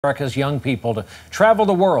America's young people to travel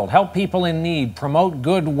the world, help people in need, promote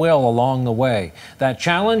goodwill along the way. That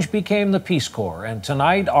challenge became the Peace Corps, and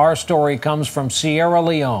tonight our story comes from Sierra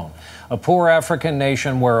Leone, a poor African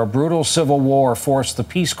nation where a brutal civil war forced the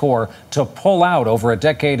Peace Corps to pull out over a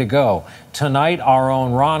decade ago. Tonight, our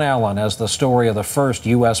own Ron Allen has the story of the first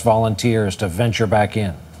U.S. volunteers to venture back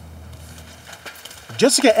in.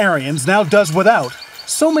 Jessica Arians now does without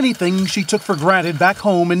so many things she took for granted back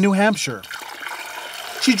home in New Hampshire.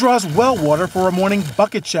 She draws well water for a morning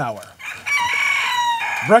bucket shower.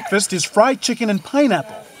 Breakfast is fried chicken and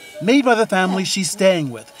pineapple, made by the family she's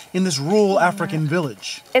staying with in this rural African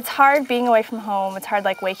village. It's hard being away from home. It's hard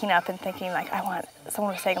waking up and thinking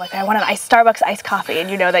someone was saying I want an Starbucks iced coffee, and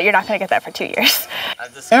you know that you're not going to get that for 2 years.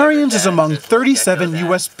 Arians is among 37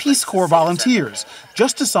 U.S. Peace Corps volunteers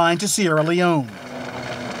just assigned to Sierra Leone,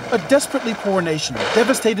 a desperately poor nation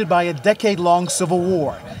devastated by a decade-long civil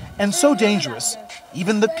war, and so dangerous,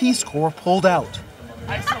 even the Peace Corps pulled out.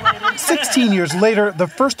 16 years later, the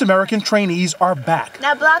first American trainees are back,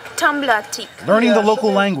 learning the local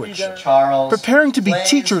language, preparing to be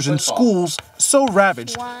teachers in schools so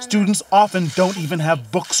ravaged, students often don't even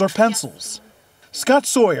have books or pencils. Scott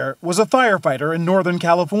Sawyer was a firefighter in Northern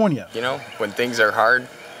California. You know, when things are hard,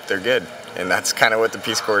 they're good. And that's kind of what the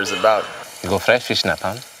Peace Corps is about.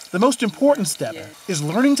 The most important step is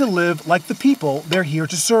learning to live like the people they're here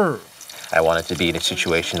to serve. I wanted to be in a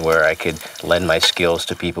situation where I could lend my skills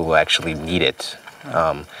to people who actually need it.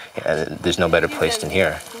 There's no better place than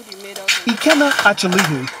here. Ikema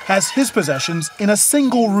Achalihu has his possessions in a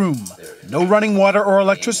single room. No running water or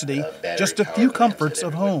electricity, just a few comforts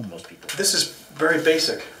of home. This is very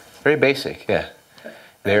basic. Very basic, yeah.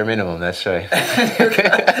 Bare minimum, that's right. Sarah,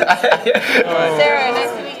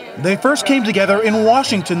 nice to meet you. They first came together in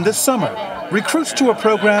Washington this summer, recruits to a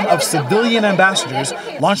program of civilian ambassadors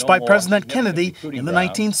launched by President Kennedy in the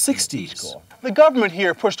 1960s. The government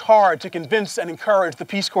here pushed hard to convince and encourage the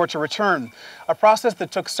Peace Corps to return, a process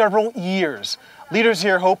that took several years. Leaders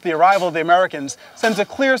here hope the arrival of the Americans sends a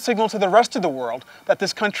clear signal to the rest of the world that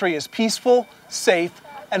this country is peaceful, safe,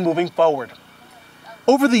 and moving forward.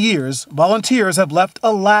 Over the years, volunteers have left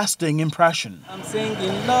a lasting impression. I'm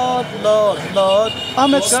singing, Lord, Lord, Lord.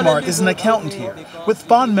 Ahmed Smart is an accountant here, with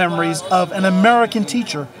fond memories of an American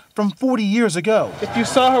teacher from 40 years ago. If you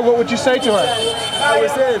saw her, what would you say to her? I would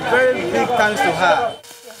say very big thanks to her.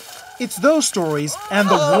 It's those stories and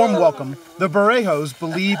the warm welcome the Barrejos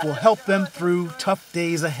believe will help them through tough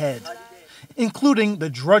days ahead, including the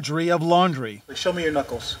drudgery of laundry. Show me your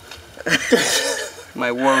knuckles. My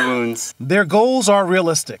war wounds. Their goals are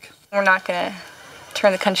realistic. We're not going to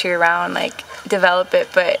turn the country around, develop it,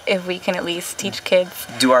 but if we can at least teach kids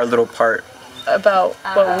Do our little part. about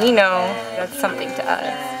what we know, that's something to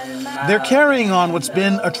us. They're carrying on what's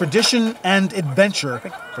been a tradition and adventure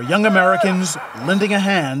for young Americans lending a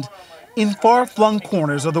hand in far-flung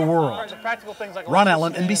corners of the world. Ron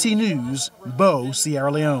Allen, NBC News, Bo, Sierra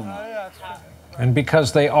Leone. And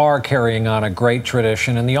because they are carrying on a great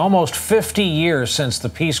tradition, in the almost 50 years since the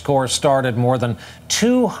Peace Corps started, more than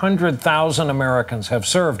 200,000 Americans have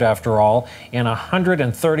served, after all, in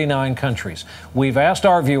 139 countries. We've asked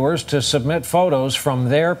our viewers to submit photos from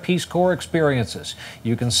their Peace Corps experiences.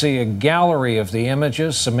 You can see a gallery of the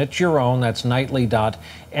images. Submit your own. That's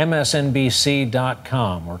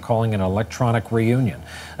nightly.msnbc.com. We're calling it an electronic reunion.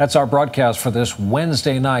 That's our broadcast for this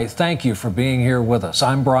Wednesday night. Thank you for being here with us.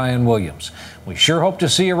 I'm Brian Williams. We sure hope to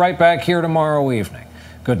see you right back here tomorrow evening.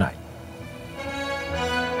 Good night.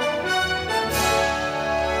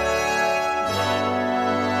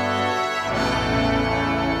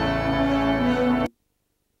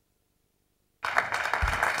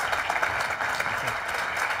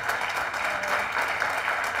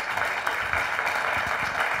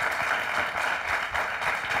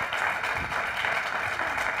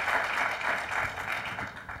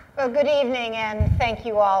 Well, good evening, and thank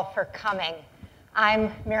you all for coming.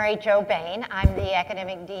 I'm Mary Jo Bain. I'm the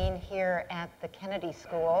academic dean here at the Kennedy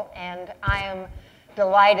School, and I am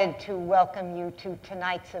delighted to welcome you to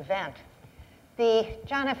tonight's event. The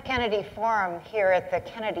John F. Kennedy Forum here at the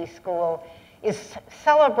Kennedy School is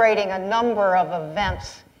celebrating a number of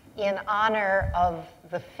events in honor of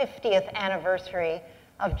the 50th anniversary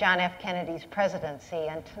of John F. Kennedy's presidency,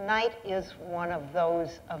 and tonight is one of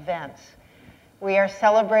those events. We are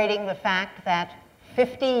celebrating the fact that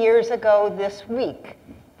 50 years ago this week,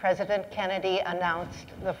 President Kennedy announced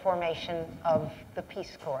the formation of the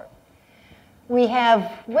Peace Corps. We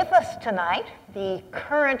have with us tonight the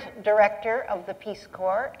current director of the Peace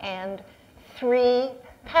Corps and 3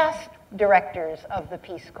 past directors of the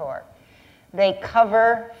Peace Corps. They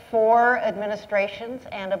cover 4 administrations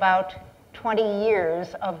and about 20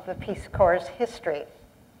 years of the Peace Corps' history.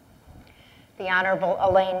 The Honorable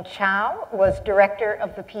Elaine Chao was director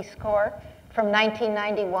of the Peace Corps from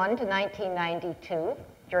 1991 to 1992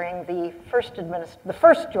 during the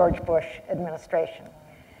first George Bush administration.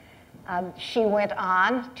 She went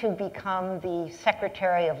on to become the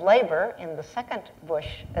Secretary of Labor in the second Bush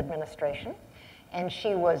administration, and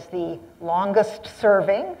she was the longest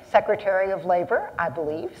serving Secretary of Labor, I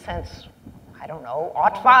believe, since, I don't know,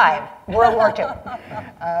 '05, World War II,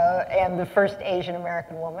 and the first Asian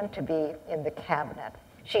American woman to be in the cabinet.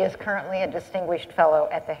 She is currently a distinguished fellow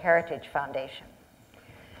at the Heritage Foundation.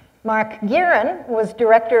 Mark Gearan was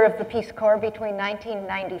director of the Peace Corps between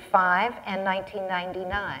 1995 and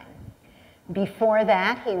 1999. Before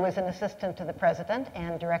that, he was an assistant to the president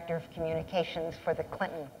and director of communications for the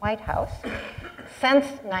Clinton White House. Since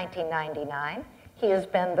 1999, he has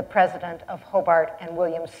been the president of Hobart and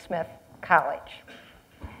William Smith College.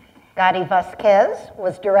 Gadi Vasquez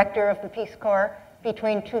was director of the Peace Corps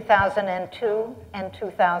between 2002 and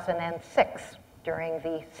 2006 during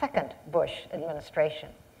the second Bush administration.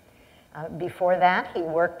 Before that, he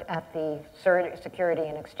worked at the Security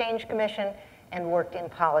and Exchange Commission and worked in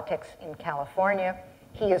politics in California.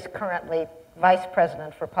 He is currently Vice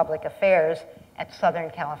President for Public Affairs at Southern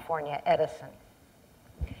California Edison.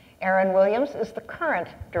 Aaron Williams is the current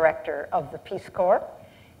director of the Peace Corps.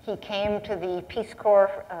 He came to the Peace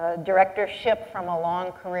Corps directorship from a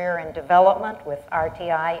long career in development with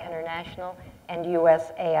RTI International and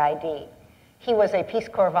USAID. He was a Peace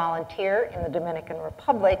Corps volunteer in the Dominican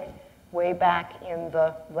Republic way back in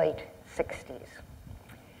the late 60s.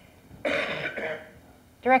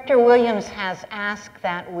 Director Williams has asked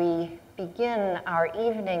that we begin our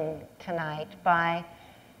evening tonight by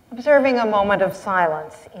observing a moment of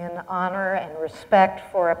silence in honor and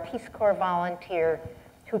respect for a Peace Corps volunteer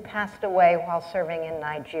who passed away while serving in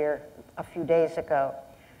Niger a few days ago.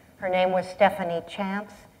 Her name was Stephanie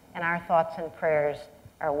Chance, and our thoughts and prayers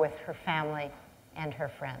are with her family and her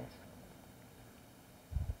friends.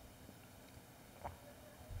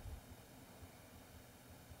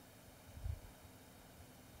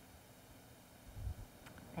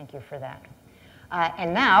 Thank you for that.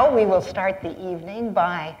 And now we will start the evening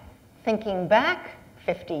by thinking back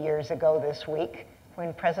 50 years ago this week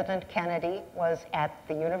when President Kennedy was at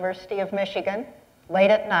the University of Michigan late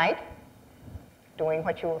at night doing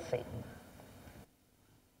what you will see.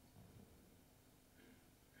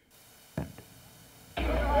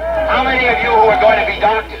 How many of you who are going to be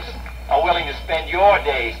doctors are willing to spend your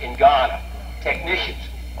days in Ghana, technicians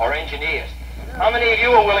or engineers? How many of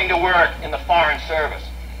you are willing to work in the Foreign Service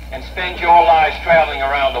and spend your lives traveling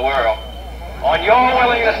around the world? On your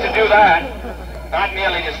willingness to do that, not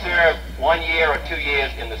merely to serve 1 year or 2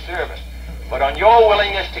 years in the service, but on your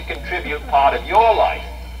willingness to contribute part of your life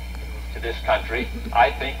to this country,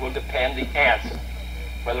 I think will depend the answer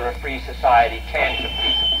whether a free society can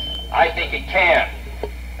compete. I think it can,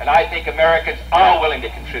 and I think Americans are willing to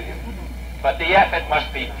contribute, but the effort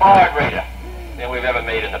must be far greater than we've ever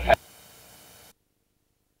made in the past.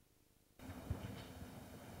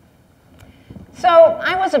 So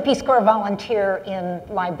I was a Peace Corps volunteer in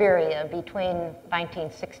Liberia between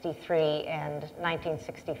 1963 and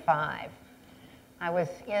 1965. I was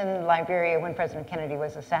in Liberia when President Kennedy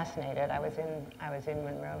was assassinated. I was in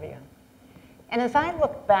Monrovia. And as I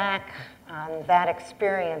look back on that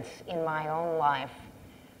experience in my own life,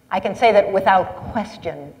 I can say that without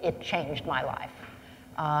question, it changed my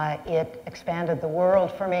life. It expanded the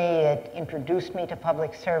world for me. It introduced me to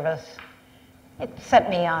public service. It set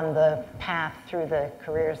me on the path through the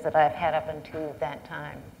careers that I've had up until that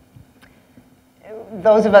time.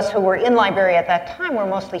 Those of us who were in Liberia at that time were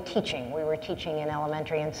mostly teaching. We were teaching in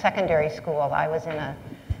elementary and secondary school. I was in a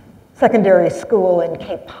secondary school in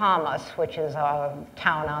Cape Palmas, which is a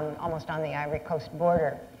town almost on the Ivory Coast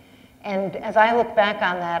border. And as I look back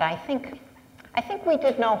on that, I think we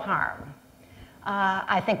did no harm.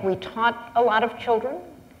 I think we taught a lot of children.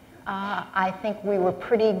 I think we were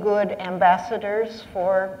pretty good ambassadors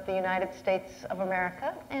for the United States of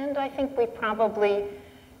America, and I think we probably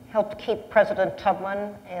helped keep President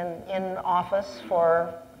Tubman in office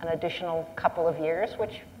for an additional couple of years,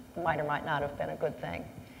 which might or might not have been a good thing.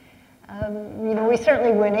 We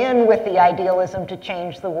certainly went in with the idealism to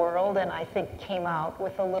change the world, and I think came out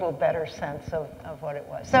with a little better sense of what it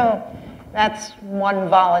was. So that's one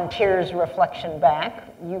volunteer's reflection back.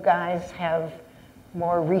 You guys have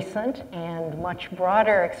more recent and much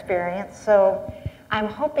broader experience. So I'm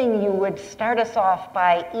hoping you would start us off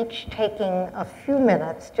by each taking a few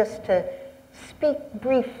minutes just to speak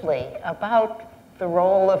briefly about the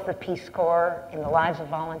role of the Peace Corps in the lives of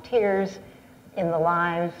volunteers in the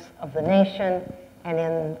lives of the nation and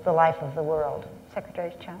in the life of the world.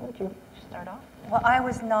 Secretary Chow, would you start off? Well, I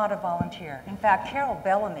was not a volunteer. In fact, Carol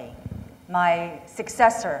Bellamy, my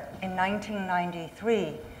successor in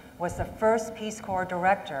 1993, was the first Peace Corps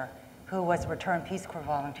director who was a returned Peace Corps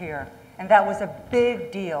volunteer. And that was a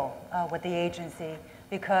big deal with the agency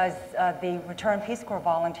because the returned Peace Corps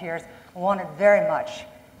volunteers wanted very much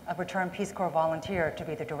a returned Peace Corps volunteer to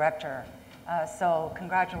be the director. So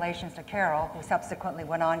congratulations to Carol, who subsequently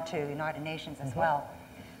went on to the United Nations as well.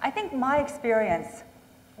 I think my experience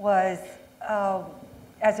was,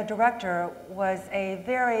 as a director, was a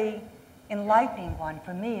very enlightening one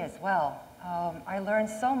for me as well. I learned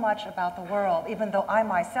so much about the world, even though I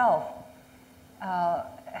myself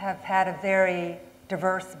have had a very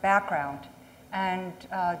diverse background. And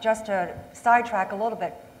just to sidetrack a little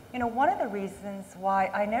bit, you know, one of the reasons why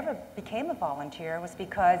I never became a volunteer was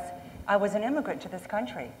because I was an immigrant to this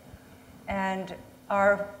country. And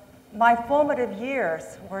my formative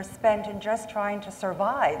years were spent in just trying to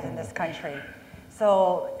survive in this country.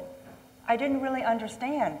 So I didn't really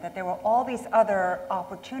understand that there were all these other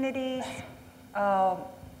opportunities,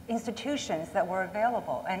 institutions that were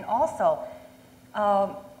available. And also,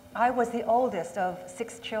 I was the oldest of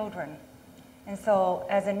 6 children. And so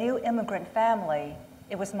as a new immigrant family,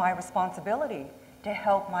 it was my responsibility to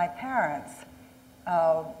help my parents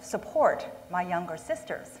support my younger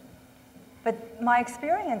sisters. But my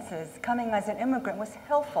experiences coming as an immigrant was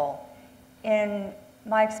helpful in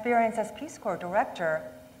my experience as Peace Corps director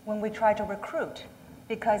when we tried to recruit,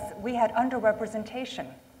 because we had underrepresentation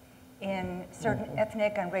in certain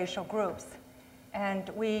ethnic and racial groups. And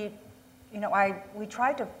we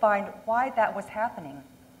tried to find why that was happening.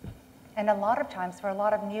 And a lot of times, for a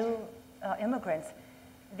lot of new immigrants,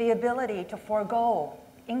 the ability to forego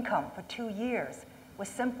income for 2 years was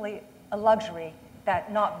simply a luxury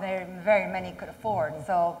that not very many could afford.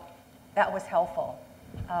 So that was helpful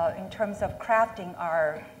in terms of crafting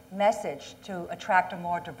our message to attract a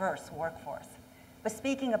more diverse workforce. But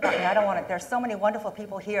speaking about, and I don't want to, there's so many wonderful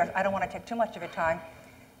people here, I don't want to take too much of your time.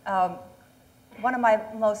 One of my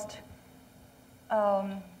most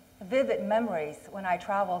vivid memories when I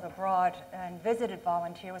traveled abroad and visited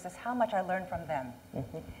volunteers was how much I learned from them.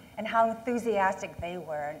 And how enthusiastic they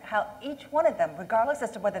were, and how each one of them, regardless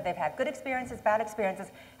as to whether they've had good experiences, bad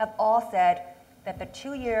experiences, have all said that the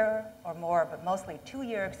 2-year or more, but mostly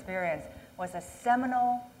 2-year experience was a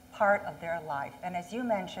seminal part of their life. And as you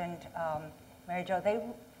mentioned, Mary Jo,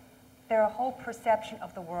 their whole perception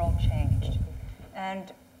of the world changed.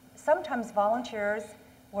 And sometimes volunteers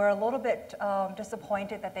were a little bit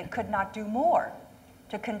disappointed that they could not do more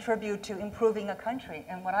to contribute to improving a country.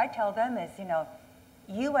 And what I tell them is, you know,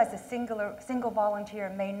 you as a single volunteer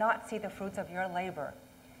may not see the fruits of your labor,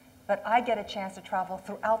 but I get a chance to travel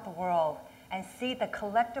throughout the world and see the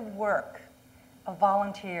collective work of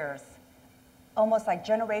volunteers, almost like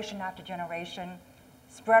generation after generation,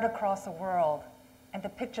 spread across the world. And the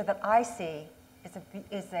picture that I see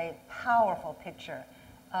is a powerful picture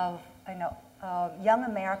of, you know, young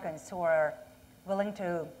Americans who are willing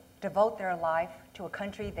to devote their life to a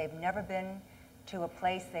country they've never been, to a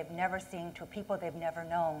place they've never seen, to people they've never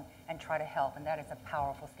known, and try to help. And that is a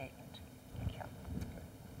powerful statement. Thank you.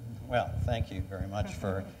 Well, thank you very much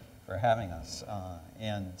for having us.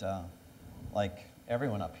 Like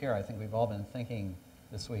everyone up here, I think we've all been thinking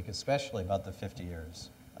this week, especially about the 50 years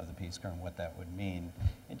of the Peace Corps and what that would mean.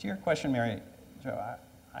 And to your question, Mary Jo,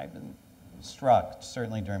 I've been struck,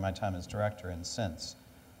 certainly during my time as director and since,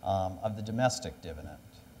 of the domestic dividend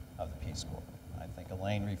of the Peace Corps. I think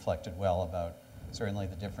Elaine reflected well about certainly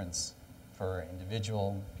the difference for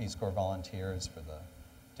individual Peace Corps volunteers, for the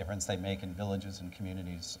difference they make in villages and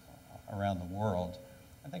communities around the world.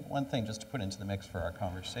 I think one thing just to put into the mix for our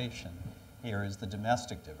conversation here is the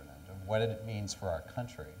domestic dividend of what it means for our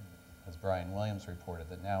country. As Brian Williams reported,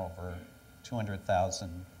 that now over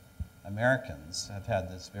 200,000 Americans have had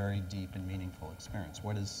this very deep and meaningful experience.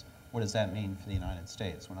 What does that mean for the United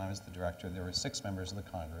States? When I was the director, there were 6 members of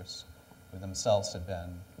the Congress who themselves had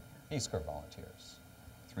been Peace Corps volunteers.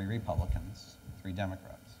 3 Republicans, 3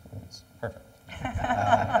 Democrats. It's perfect.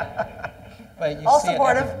 But you All see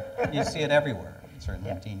supportive. You see it everywhere.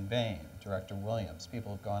 Certainly Dean Bain, Director Williams.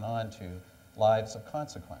 People have gone on to lives of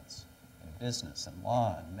consequence in business and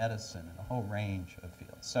law and medicine and a whole range of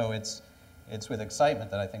fields. So it's with excitement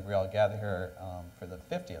that I think we all gather here for the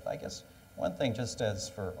 50th. I guess one thing, just as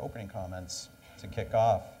for opening comments to kick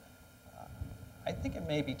off, I think it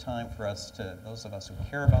may be time for us to, those of us who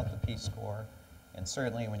care about the Peace Corps, and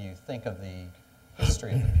certainly when you think of the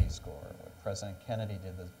history of the Peace Corps, what President Kennedy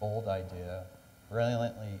did, this bold idea,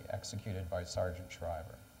 brilliantly executed by Sergeant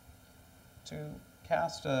Shriver, to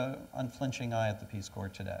cast an unflinching eye at the Peace Corps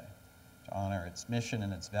today, to honor its mission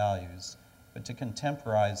and its values, but to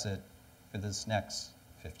contemporize it for this next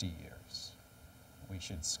 50 years. We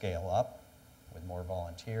should scale up with more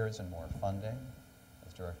volunteers and more funding,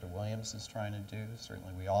 as Director Williams is trying to do.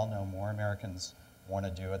 Certainly we all know more Americans want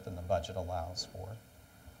to do it than the budget allows for.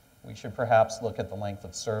 We should perhaps look at the length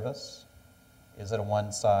of service. Is it a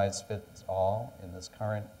one-size-fits-all in this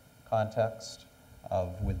current context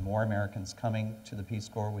of with more Americans coming to the Peace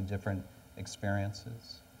Corps with different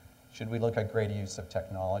experiences? Should we look at greater use of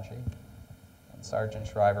technology? When Sergeant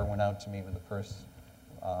Shriver went out to meet with the first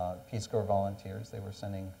Peace Corps volunteers, they were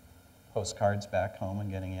sending postcards back home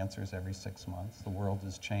and getting answers every 6 months. The world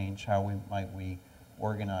has changed. How might we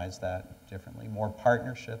organize that differently? More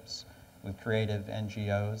partnerships with creative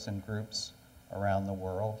NGOs and groups around the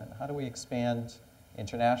world, and how do we expand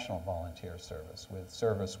international volunteer service with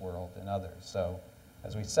Service World and others? So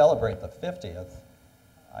as we celebrate the 50th,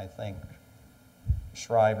 I think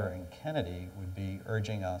Shriver and Kennedy would be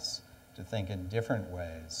urging us to think in different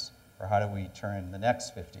ways for how do we turn the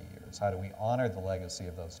next 50 years? How do we honor the legacy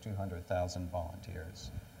of those 200,000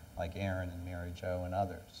 volunteers like Aaron and Mary Jo and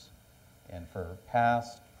others? And for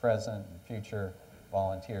past, present, and future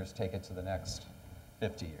volunteers, take it to the next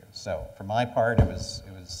 50 years. So for my part, it was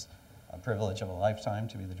a privilege of a lifetime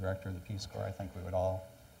to be the director of the Peace Corps. I think we would all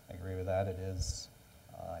agree with that. It is,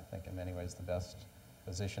 I think, in many ways the best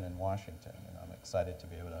position in Washington, and I'm excited to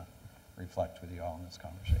be able to reflect with you all in this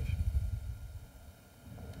conversation.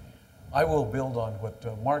 I will build on what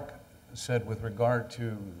Mark said with regard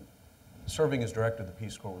to serving as director of the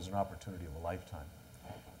Peace Corps was an opportunity of a lifetime.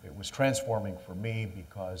 It was transforming for me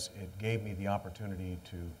because it gave me the opportunity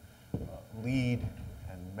to lead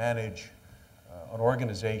and manage an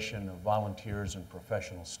organization of volunteers and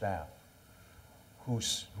professional staff who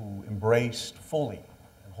embraced fully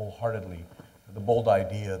and wholeheartedly the bold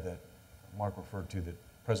idea that Mark referred to, that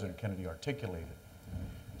President Kennedy articulated.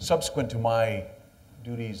 Subsequent to my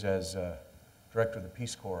duties as director of the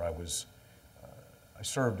Peace Corps, I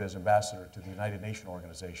served as ambassador to the United Nations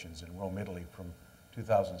organizations in Rome, Italy from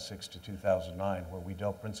 2006 to 2009, where we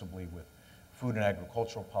dealt principally with food and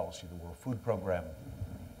agricultural policy, the World Food Program,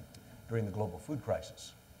 during the global food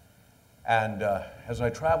crisis. And as I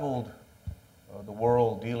traveled the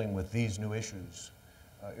world dealing with these new issues,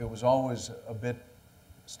 it was always a bit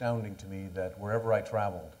astounding to me that wherever I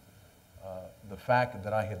traveled, the fact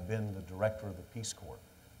that I had been the director of the Peace Corps,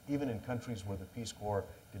 even in countries where the Peace Corps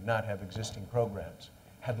did not have existing programs,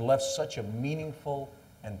 had left such a meaningful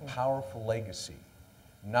and powerful legacy,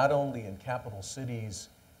 not only in capital cities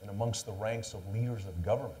and amongst the ranks of leaders of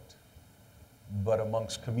government, but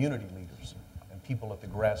amongst community leaders and people at the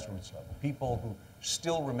grassroots level, people who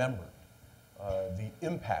still remembered the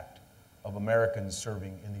impact of Americans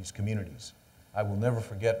serving in these communities. I will never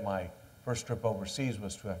forget my first trip overseas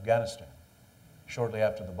was to Afghanistan, shortly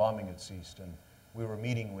after the bombing had ceased, and we were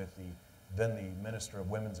meeting with then the Minister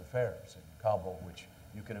of Women's Affairs in Kabul, which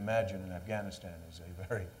you can imagine in Afghanistan is a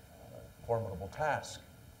very formidable task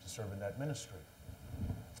to serve in that ministry.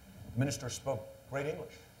 The minister spoke great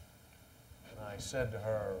English. And I said to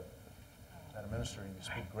her, Madam Minister, you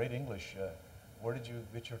speak great English. Where did you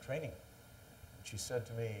get your training? And she said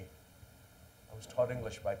to me, I was taught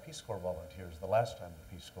English by Peace Corps volunteers the last time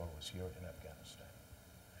the Peace Corps was here in Afghanistan.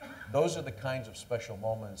 Those are the kinds of special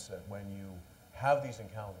moments that when you have these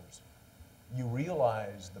encounters, you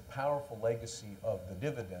realize the powerful legacy of the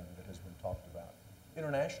dividend that has been talked about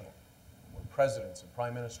internationally, where presidents and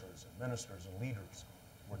prime ministers and ministers and leaders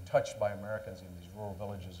were touched by Americans in these rural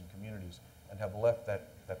villages and communities and have left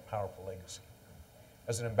that powerful legacy.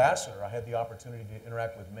 As an ambassador, I had the opportunity to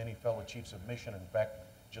interact with many fellow chiefs of mission. In fact,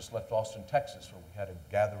 just left Austin, Texas, where we had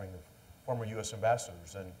a gathering of former U.S.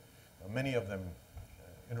 ambassadors, and many of them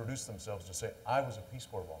introduced themselves to say, I was a Peace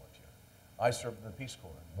Corps volunteer. I served in the Peace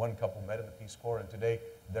Corps. One couple met in the Peace Corps, and today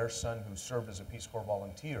their son, who served as a Peace Corps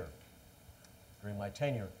volunteer during my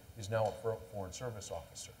tenure, is now a Foreign Service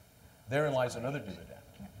officer. Therein lies another dividend,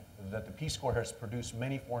 that the Peace Corps has produced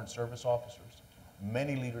many Foreign Service officers,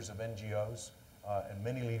 many leaders of NGOs, and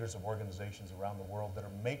many leaders of organizations around the world that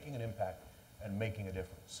are making an impact and making a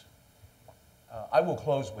difference. I will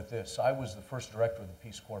close with this. I was the first director of the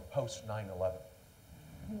Peace Corps post 9/11.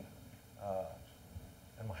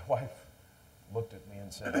 And my wife looked at me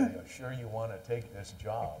and said, are you sure you want to take this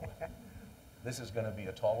job? This is going to be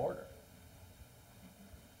a tall order.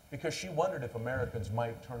 Because she wondered if Americans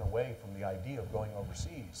might turn away from the idea of going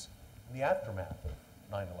overseas in the aftermath of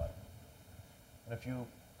 9/11. And a few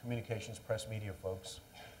communications, press, media folks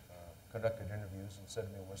conducted interviews and said to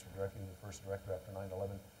me, Mr. Director, you're the first director after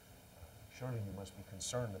 9/11. surely you must be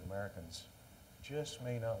concerned that Americans just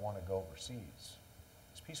may not want to go overseas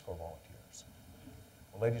as Peace Corps volunteers.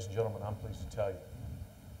 Well, ladies and gentlemen, I'm pleased to tell you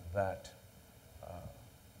that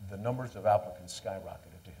the numbers of applicants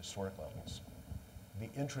skyrocketed to historic levels. The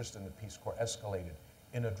interest in the Peace Corps escalated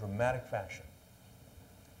in a dramatic fashion.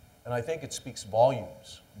 And I think it speaks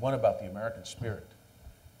volumes, one, about the American spirit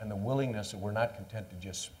and the willingness that we're not content to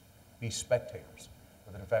just be spectators,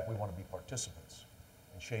 but that in fact we want to be participants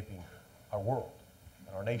in shaping our world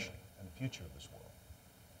and our nation and the future of this world.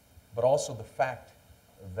 But also the fact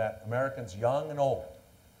that Americans, young and old,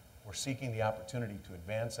 were seeking the opportunity to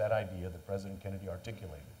advance that idea that President Kennedy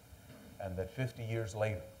articulated, and that 50 years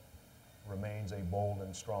later remains a bold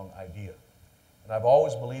and strong idea. And I've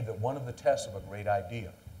always believed that one of the tests of a great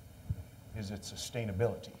idea is its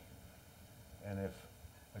sustainability. And if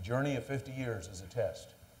a journey of 50 years is a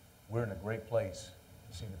test, we're in a great place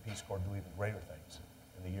to see the Peace Corps do even greater things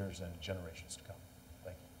in the years and generations to come.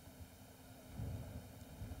 Thank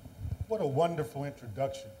you. What a wonderful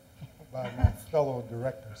introduction by my fellow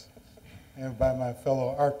directors and by my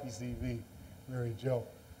fellow RPCV, Mary Jo.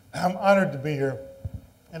 I'm honored to be here,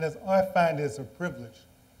 and I find it a privilege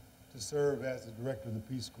to serve as the director of the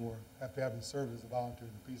Peace Corps after having served as a volunteer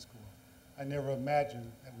in the Peace Corps. I never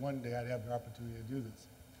imagined that one day I'd have the opportunity to do this.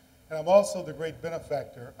 And I'm also the great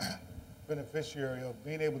beneficiary of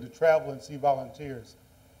being able to travel and see volunteers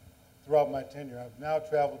throughout my tenure. I've now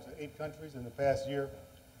traveled to 8 countries in the past year,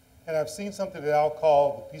 and I've seen something that I'll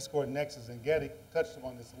call the Peace Corps Nexus, and Gaddy touched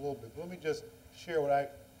on this a little bit. But let me just share what I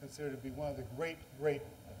consider to be one of the great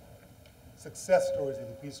success stories of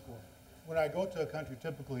the Peace Corps. When I go to a country,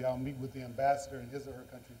 typically I'll meet with the ambassador and his or her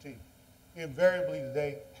country team. Invariably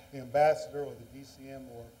today, the ambassador or the DCM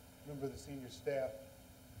or member of the senior staff,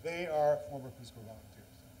 they are former Peace Corps volunteers.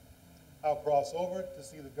 I'll cross over to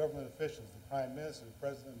see the government officials, the Prime Minister, the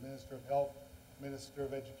President, Minister of Health, Minister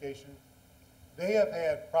of Education. They have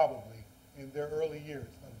had probably, in their early years,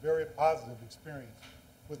 a very positive experience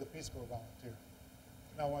with the Peace Corps volunteer.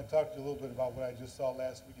 And I want to talk to you a little bit about what I just saw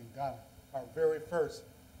last week in Ghana, our very first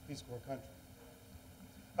Peace Corps country.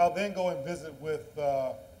 I'll then go and visit with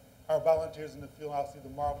our volunteers in the field. I'll see the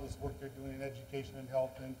marvelous work they're doing in education and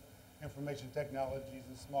health and information technologies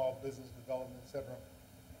and small business development, et cetera.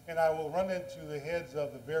 And I will run into the heads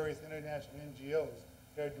of the various international NGOs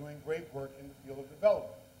that are doing great work in the field of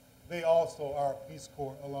development. They also are Peace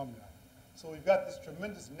Corps alumni. So we've got this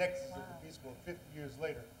tremendous nexus of the Peace Corps 50 years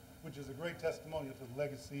later, which is a great testimonial to the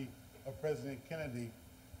legacy of President Kennedy.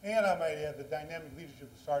 And I might add the dynamic leadership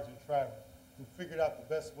of Sergeant Shriver, who figured out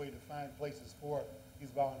the best way to find places for these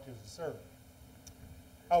volunteers to serve.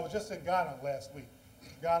 I was just in Ghana last week.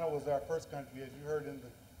 Ghana was our first country, as you heard in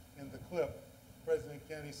the clip. President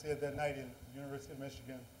Kennedy said that night in the University of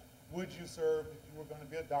Michigan, would you serve, if you were going to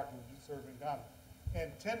be a doctor, would you serve in Ghana? And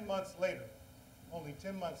 10 months later, only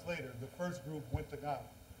 10 months later, the first group went to Ghana.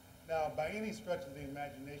 Now, by any stretch of the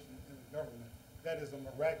imagination in the government, that is a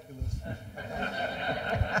miraculous accomplishment.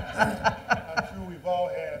 I'm sure we've all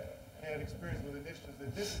had experience with initiatives that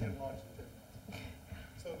didn't get launched in 10 months.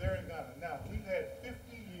 So they're in Ghana. Now, we've had 50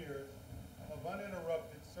 years of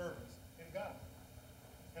uninterrupted service in Ghana.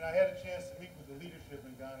 And I had a chance to meet with the leadership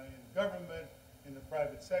in Ghana, in government, in the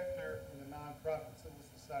private sector, in the nonprofit civil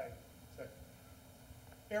society sector.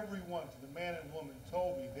 Everyone, to the man and woman,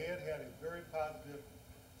 told me they had had a very positive,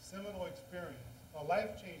 seminal experience, a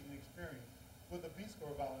life-changing experience with a Peace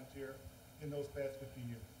Corps volunteer in those past 50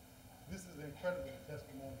 years. This is an incredible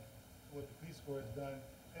testimony to what the Peace Corps has done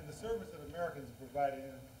and the service that Americans have provided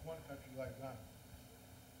in one country like Ghana.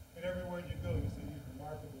 And everywhere you go, you see these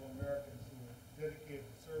remarkable Americans who are dedicated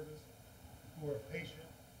to service, who are patient,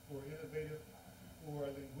 who are innovative, who are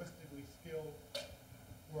linguistically skilled,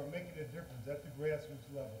 who are making a difference at the grassroots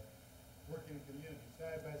level, working in community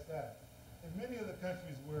side by side. In many of the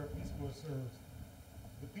countries where Peace Corps serves,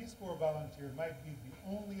 the Peace Corps volunteer might be the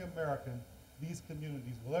only American these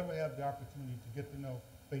communities will ever have the opportunity to get to know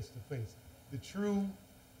face to face. The true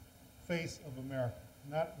face of America,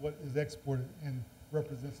 not what is exported and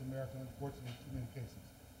represents America, unfortunately, in too many cases.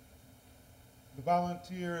 The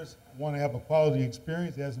volunteers want to have a quality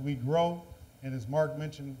experience as we grow, and as Mark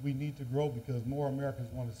mentioned, we need to grow because more Americans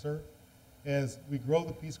want to serve. As we grow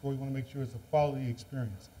the Peace Corps, we want to make sure it's a quality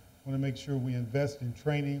experience. We want to make sure we invest in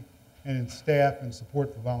training and in staff and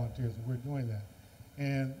support for volunteers, and we're doing that.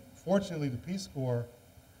 And fortunately, the Peace Corps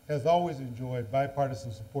has always enjoyed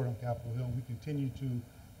bipartisan support on Capitol Hill, and we continue to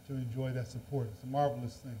enjoy that support. It's a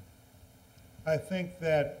marvelous thing. I think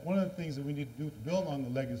that one of the things that we need to do to build on the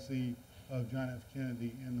legacy of John F.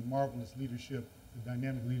 Kennedy and the marvelous leadership, the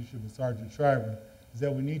dynamic leadership of Sergeant Shriver, is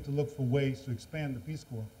that we need to look for ways to expand the Peace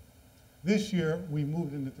Corps. This year, we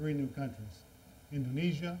moved into 3 new countries: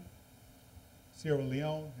 Indonesia, Sierra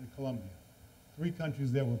Leone, and Colombia. 3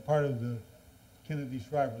 countries that were part of the Kennedy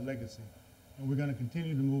Shriver legacy. And we're going to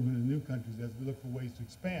continue to move into new countries as we look for ways to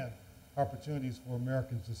expand opportunities for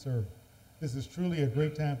Americans to serve. This is truly a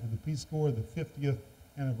great time for the Peace Corps. The 50th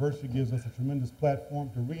anniversary gives us a tremendous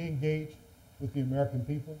platform to re-engage with the American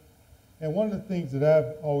people. And one of the things that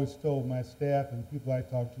I've always told my staff and the people I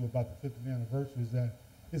talk to about the 50th anniversary is that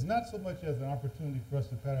it's not so much as an opportunity for us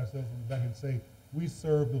to pat ourselves on the back and say, we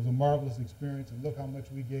served, it was a marvelous experience, and look how much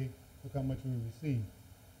we gave, look how much we received.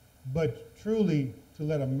 But truly, to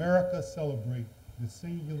let America celebrate the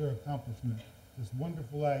singular accomplishment, this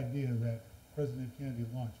wonderful idea that President Kennedy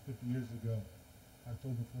launched 50 years ago,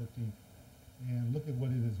 October 14th. And look at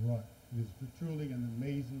what it has wrought. It is truly an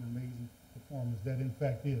amazing, amazing performance that, in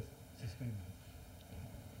fact, is sustainable.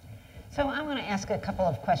 So I want to ask a couple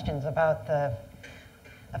of questions about the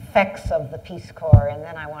effects of the Peace Corps, and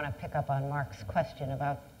then I want to pick up on Mark's question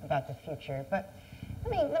about the future. But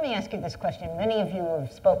let me ask you this question. Many of you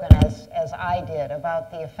have spoken, as I did,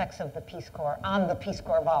 about the effects of the Peace Corps on the Peace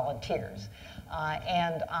Corps volunteers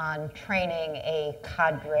and on training a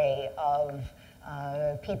cadre of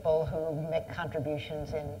people who make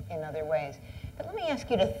contributions in other ways. But let me ask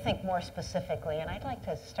you to think more specifically, and I'd like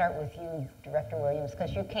to start with you, Director Williams,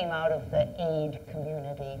 because you came out of the aid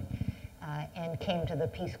community and came to the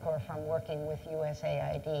Peace Corps from working with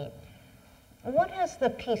USAID. What has the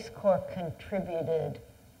Peace Corps contributed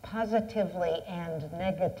positively and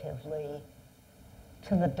negatively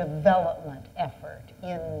to the development effort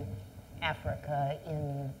in Africa,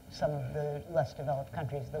 in some of the less developed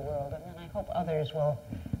countries of the world? And then I hope others will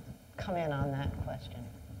come in on that question.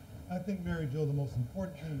 I think, Mary Jo, the most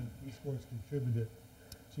important thing that Peace Corps has contributed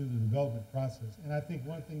to the development process, and I think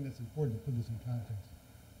one thing that's important to put this in context,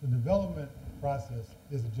 the development process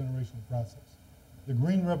is a generational process. The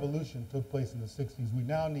Green Revolution took place in the 60s. We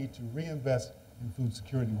now need to reinvest in food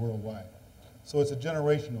security worldwide. So it's a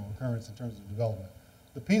generational occurrence in terms of development.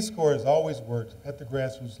 The Peace Corps has always worked at the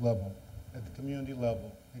grassroots level, at the community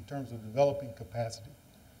level, in terms of developing capacity,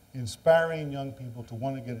 inspiring young people to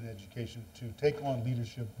want to get an education, to take on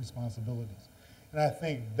leadership responsibilities. And I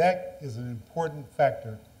think that is an important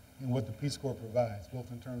factor in what the Peace Corps provides,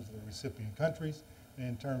 both in terms of the recipient countries and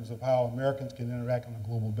in terms of how Americans can interact on a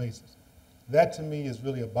global basis. That, to me, is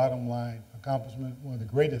really a bottom line accomplishment, one of the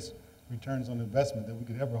greatest returns on investment that we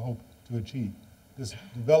could ever hope to achieve, this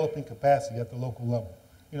developing capacity at the local level.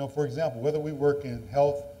 You know, for example, whether we work in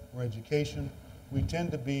health or education, we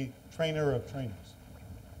tend to be trainer of trainers.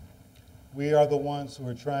 We are the ones who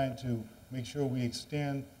are trying to make sure we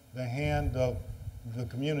extend the hand of the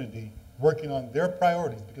community working on their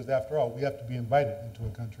priorities, because after all, we have to be invited into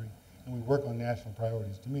a country and we work on national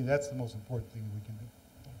priorities. To me, that's the most important thing that we can do.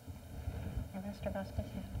 Mr. Vasquez?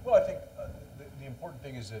 Well, I think the important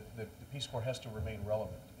thing is that the Peace Corps has to remain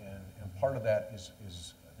relevant, and part of that is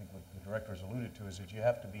I think what the director has alluded to, is that you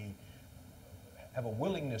have to have a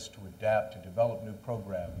willingness to adapt, to develop new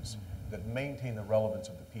programs that maintain the relevance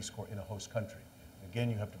of the Peace Corps in a host country. Again,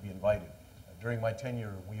 you have to be invited. During my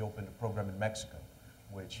tenure, we opened a program in Mexico,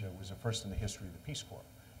 which was the first in the history of the Peace Corps.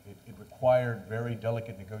 It required very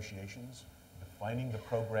delicate negotiations, defining the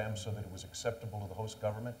program so that it was acceptable to the host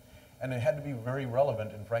government. And it had to be very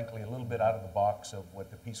relevant and, frankly, a little bit out of the box of what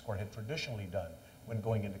the Peace Corps had traditionally done when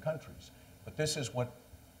going into countries. But this is what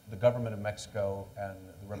the government of Mexico and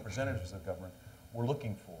the representatives of the government were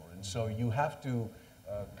looking for. And so you have to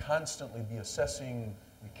constantly be assessing,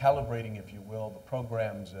 recalibrating, if you will, the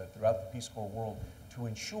programs throughout the Peace Corps world to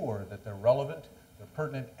ensure that they're relevant, they're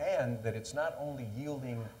pertinent, and that it's not only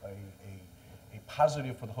yielding a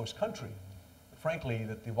positive for the host country, but frankly,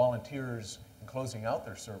 that the volunteers in closing out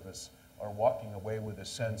their service are walking away with a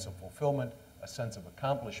sense of fulfillment, a sense of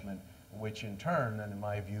accomplishment, which in turn, and in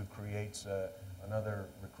my view, creates another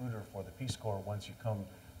recruiter for the Peace Corps once you come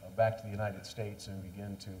back to the United States and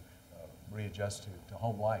begin to readjust to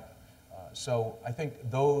home life. So I think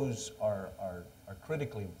those are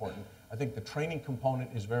critically important. I think the training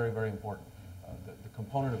component is very, very important. The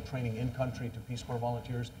component of training in country to Peace Corps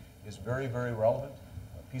volunteers is very, very relevant.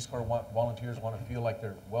 Peace Corps volunteers want to feel like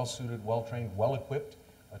they're well-suited, well-trained, well-equipped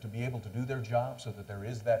to be able to do their job so that there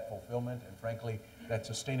is that fulfillment and, frankly, that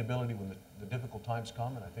sustainability when the difficult times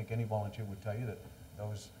come. And I think any volunteer would tell you that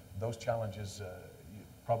those challenges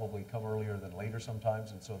probably come earlier than later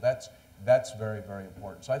sometimes. And so that's very, very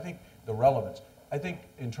important. So I think the relevance. I think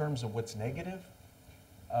in terms of what's negative,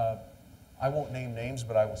 I won't name names,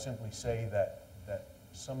 but I will simply say that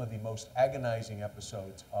some of the most agonizing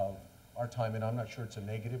episodes of our time, and I'm not sure it's a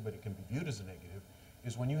negative, but it can be viewed as a negative,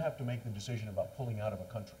 is when you have to make the decision about pulling out of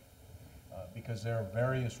a country. because there are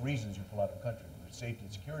various reasons you pull out of the country, whether it's safety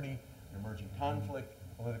and security, emerging conflict,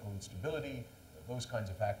 political instability, those kinds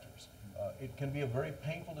of factors. It can be a very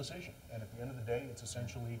painful decision, and at the end of the day, it's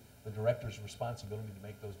essentially the director's responsibility to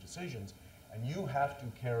make those decisions, and you have to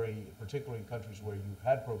carry, particularly in countries where you've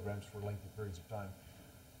had programs for lengthy periods of time,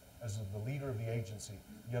 as the leader of the agency,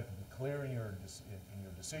 you have to be clear in your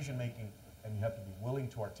decision making, and you have to be willing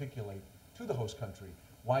to articulate to the host country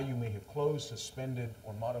why you may have closed, suspended,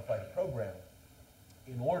 or modified a program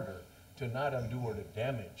in order to not undo or to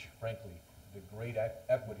damage, frankly, the great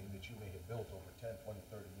equity that you may have built over 10, 20,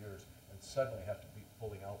 30 years and suddenly have to be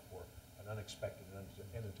pulling out for an unexpected and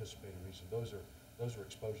unanticipated reason. Those are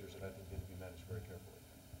exposures that I think need to be managed very carefully.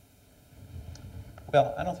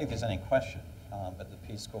 Well, I don't think there's any question, but the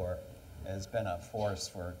Peace Corps has been a force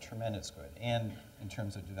for tremendous good, and in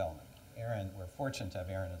terms of development. Aaron, we're fortunate to have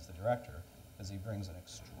Aaron as the director, because he brings an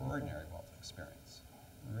extraordinary wealth of experience,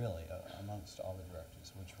 really, amongst all the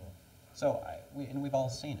directors, which will, so, and we've all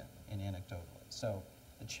seen it anecdotally. So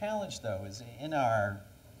the challenge, though, is in our,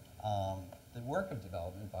 the work of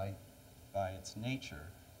development by its nature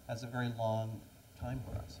has a very long time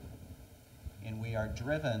horizon. And we are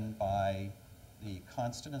driven by the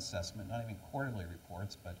constant assessment, not even quarterly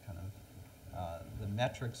reports, but kind of the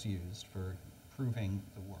metrics used for proving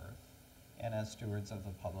the worth. And as stewards of the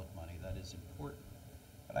public money, that is important.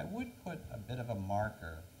 But I would put a bit of a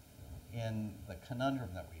marker in the conundrum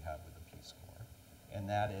that we have with the Peace Corps, and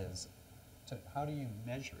that is, how do you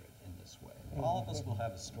measure it in this way? All of us will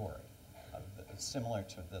have a story similar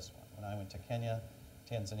to this one. When I went to Kenya,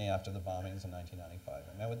 Tanzania after the bombings in 1995,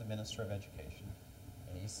 I met with the Minister of Education,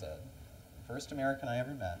 and he said, the first American I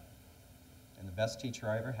ever met, and the best teacher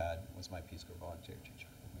I ever had was my Peace Corps volunteer teacher.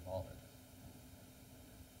 We've all heard it.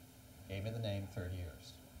 Gave me the name, 30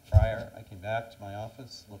 years. Prior, I came back to my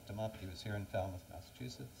office, looked him up. He was here in Falmouth,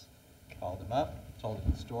 Massachusetts. Called him up, told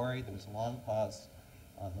him the story. There was a long pause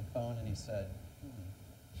on the phone, and he said,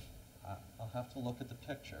 I'll have to look at the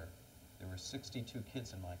picture. There were 62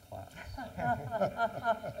 kids in my class.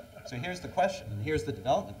 So here's the question, and here's the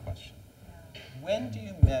development question. When do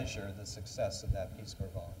you measure the success of that Peace Corps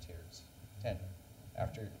volunteer's tenure?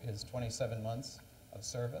 After his 27 months of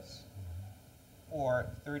service?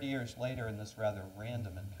 Or 30 years later in this rather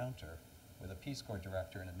random encounter with a Peace Corps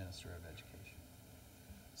director and a Minister of Education?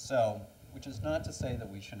 So, which is not to say that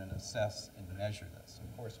we shouldn't assess and measure this.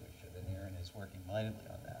 Of course we should, and Aaron is working mightily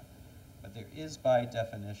on that. But there is, by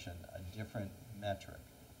definition, a different metric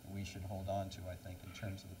we should hold on to, I think, in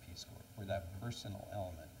terms of the Peace Corps, for that personal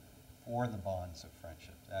element, for the bonds of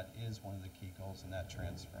friendship. That is one of the key goals in that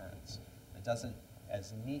transference. It doesn't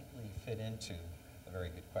as neatly fit into the very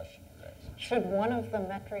good question you raised. Should one of the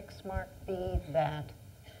metrics, Mark, be that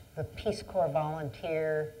the Peace Corps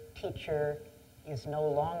volunteer teacher is no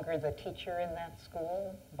longer the teacher in that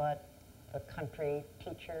school, but the country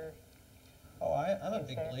teacher? Oh, I'm a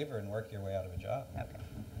big believer in work your way out of a job. Okay,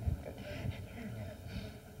 good.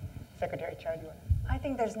 Secretary Chao, do you want to? I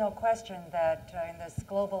think there's no question that in this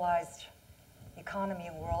globalized economy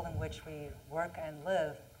and world in which we work and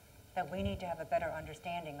live, that we need to have a better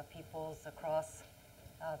understanding of peoples across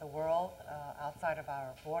the world, outside of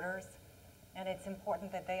our borders, and it's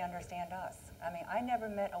important that they understand us. I mean, I never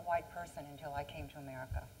met a white person until I came to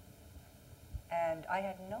America, and I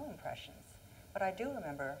had no impressions. But I do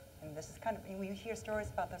remember, and this is kind of, you hear stories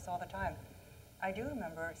about this all the time, I do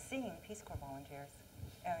remember seeing Peace Corps volunteers,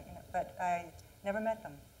 but I never met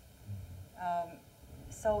them.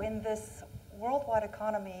 So in this worldwide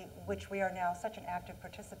economy, which we are now such an active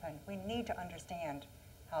participant, we need to understand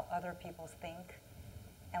how other people think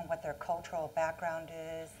and what their cultural background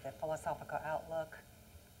is, their philosophical outlook.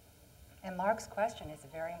 And Mark's question is a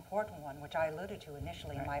very important one, which I alluded to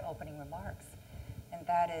initially in my opening remarks. And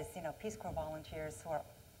that is, Peace Corps volunteers who are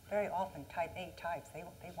very often type A types. They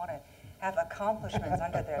want to have accomplishments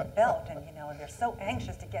under their belt, and they're so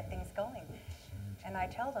anxious to get things going. And I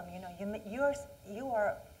tell them, you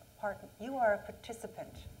are a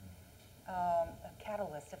participant, a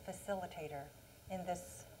catalyst, a facilitator in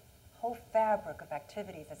this whole fabric of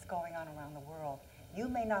activities that's going on around the world. You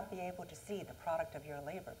may not be able to see the product of your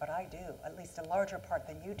labor, but I do, at least a larger part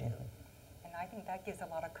than you do. And I think that gives a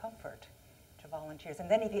lot of comfort to volunteers. And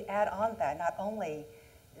then if you add on that, not only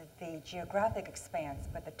the geographic expanse,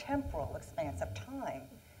 but the temporal expanse of time,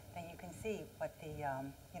 then you can see what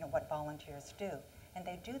what volunteers do. And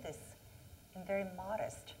they do this in very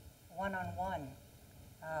modest, one-on-one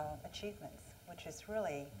achievements, which is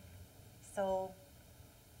really so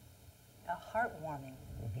heartwarming,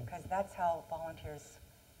 because that's how volunteers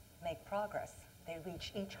make progress. They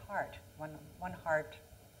reach each heart, one heart,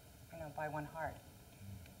 by one heart.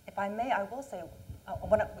 if I may, I will say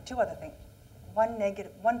two other things.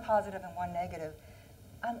 One positive and one negative.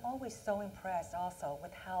 I'm always so impressed also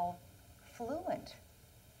with how fluent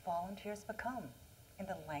volunteers become in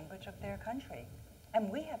the language of their country.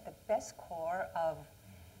 And we have the best corps of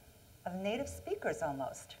native speakers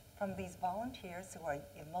almost from these volunteers who are,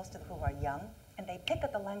 most of who are young, and they pick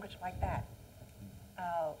up the language like that.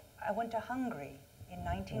 I went to Hungary in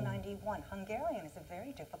 1991. Hungarian is a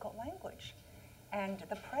very difficult language. And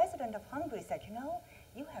the president of Hungary said, you know,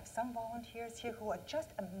 you have some volunteers here who are just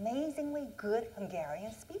amazingly good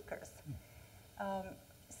Hungarian speakers.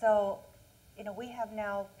 So, you know, we have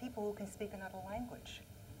now people who can speak another language,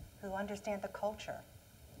 who understand the culture.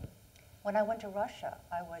 When I went to Russia,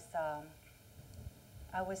 I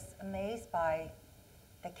was amazed by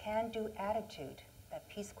the can-do attitude that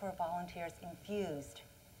Peace Corps volunteers infused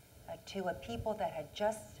to a people that had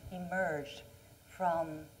just emerged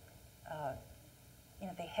from you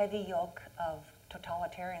know, the heavy yoke of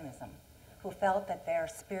totalitarianism, who felt that their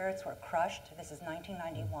spirits were crushed, this is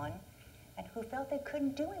 1991, and who felt they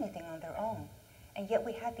couldn't do anything on their own. And yet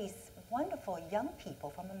we had these wonderful young people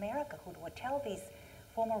from America who would tell these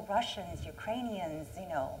former Russians, Ukrainians, you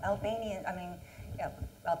know, Albanians, I mean,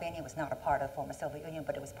 Albania was not a part of the former Soviet Union,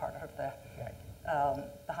 but it was part of the,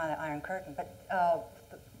 behind the Iron Curtain, but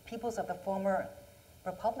the peoples of the former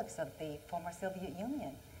republics of the former Soviet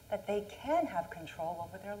Union, that they can have control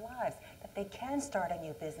over their lives, that they can start a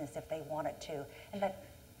new business if they wanted to, and that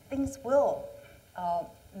things will,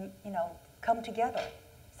 you know, come together.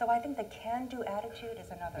 So I think the can-do attitude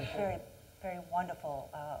is another very, very wonderful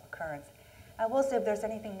occurrence. I will say if there's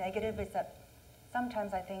anything negative is that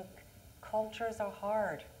sometimes I think cultures are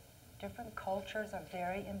hard. Different cultures are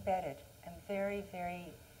very embedded and very, very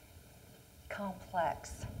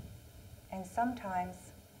complex. And sometimes,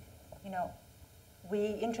 you know,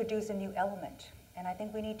 we introduce a new element, and I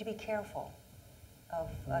think we need to be careful of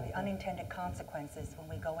the unintended consequences when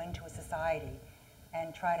we go into a society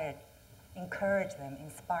and try to encourage them,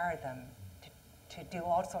 inspire them to do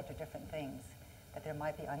all sorts of different things, that there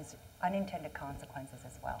might be unintended consequences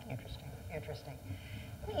as well. Interesting, interesting.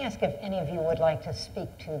 Let me ask if any of you would like to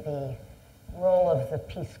speak to the role of the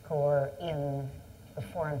Peace Corps in the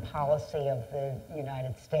foreign policy of the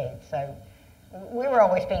United States. We were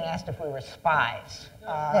always being asked if we were spies.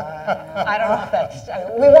 I don't know if that's,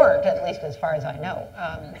 we weren't, at least as far as I know.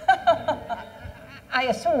 I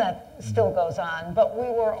assume that still goes on, but we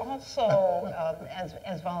were also,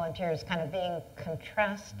 as volunteers, kind of being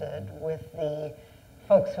contrasted with the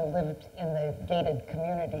folks who lived in the gated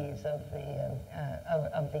communities of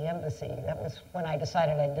the embassy. That was when I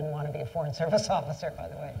decided I didn't want to be a Foreign Service officer, by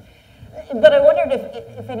the way. But I wondered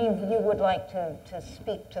if any of you would like to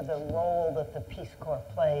speak to the role that the Peace Corps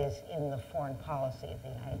plays in the foreign policy of the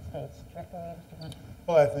United States. Director Williams?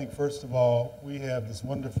 Well, I think, first of all, we have this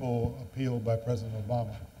wonderful appeal by President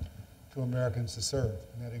Obama to Americans to serve,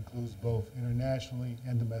 and that includes both internationally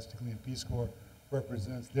and domestically, and Peace Corps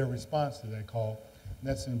represents their response to that call, and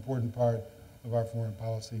that's an important part of our foreign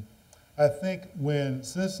policy. I think when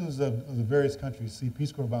citizens of the various countries see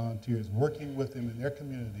Peace Corps volunteers working with them in their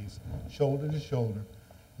communities, shoulder to shoulder,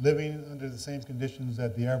 living under the same conditions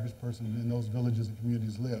that the average person in those villages and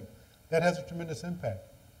communities live, that has a tremendous impact.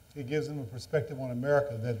 It gives them a perspective on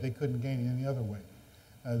America that they couldn't gain any other way.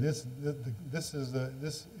 This is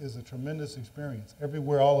a tremendous experience.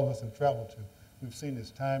 Everywhere all of us have traveled to, we've seen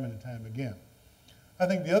this time and time again. I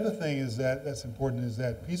think the other thing is that's important is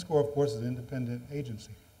that Peace Corps, of course, is an independent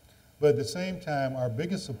agency. But at the same time, our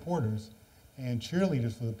biggest supporters and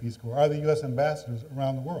cheerleaders for the Peace Corps are the U.S. ambassadors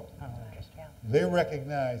around the world. Oh, yeah. They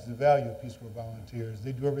recognize the value of Peace Corps volunteers.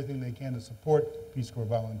 They do everything they can to support Peace Corps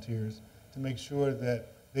volunteers to make sure that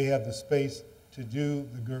they have the space to do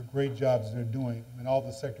the great jobs they're doing in all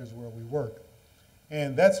the sectors where we work.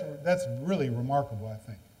 And that's really remarkable, I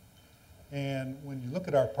think. And when you look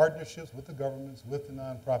at our partnerships with the governments, with the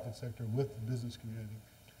nonprofit sector, with the business community,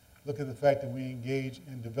 look at the fact that we engage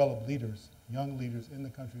and develop leaders, young leaders in the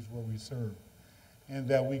countries where we serve, and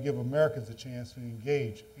that we give Americans a chance to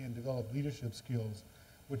engage and develop leadership skills,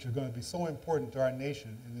 which are going to be so important to our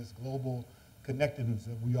nation in this global connectedness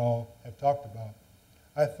that we all have talked about.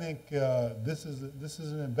 I think this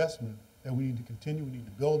is an investment that we need to continue, we need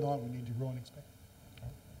to build on, we need to grow and expand.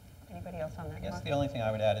 Anybody else on that? I guess the only thing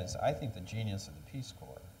I would add is I think the genius of the Peace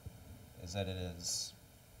Corps is that it is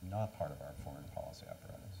not part of our foreign policy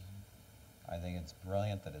apparatus. I think it's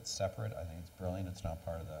brilliant that it's separate. I think it's brilliant it's not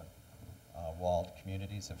part of the walled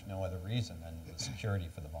communities, if no other reason than the security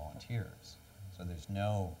for the volunteers. So there's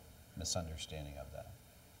no misunderstanding of that.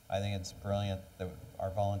 I think it's brilliant that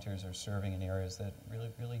our volunteers are serving in areas that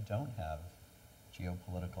really don't have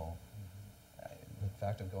geopolitical, the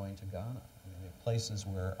fact of going to Ghana. I mean, there are places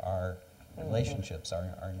where our relationships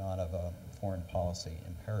are not of a foreign policy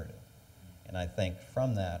imperative. And I think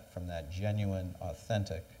from that genuine,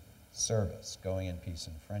 authentic service, going in peace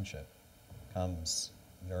and friendship, comes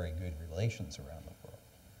very good relations around the world,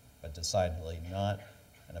 but decidedly not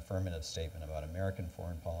an affirmative statement about American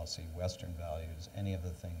foreign policy, Western values, any of the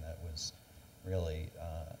thing that was really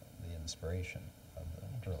the inspiration of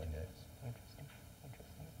the early days. Interesting.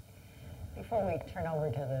 Before we turn over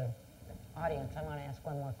to the audience, I want to ask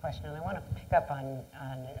one more question, and I want to pick up on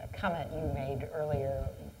a comment you made earlier,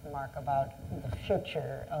 Mark, about the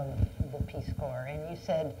future of the Peace Corps. And you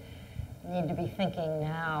said need to be thinking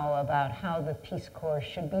now about how the Peace Corps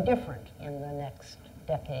should be different in the next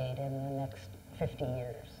decade, in the next 50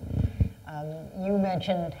 years. You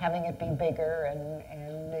mentioned having it be bigger and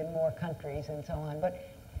in more countries and so on, but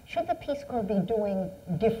should the Peace Corps be doing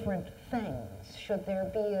different things? Should there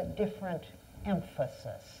be a different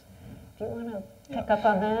emphasis? Do you want to pick up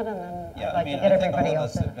on that, and then I'd like to get everybody else in? I think all of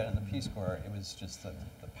us that have been in the Peace Corps, it was just the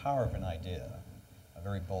power of an idea, a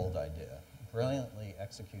very bold idea, brilliantly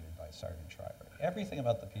executed by Sergeant Shriver. Everything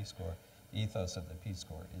about the Peace Corps, the ethos of the Peace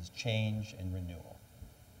Corps, is change and renewal,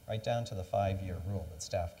 right down to the 5-year rule that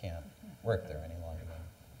staff can't work there any longer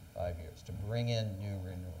than 5 years, to bring in new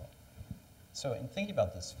renewal. So in thinking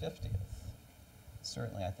about this 50th,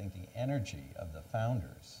 certainly I think the energy of the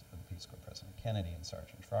founders of the Peace Corps, President Kennedy and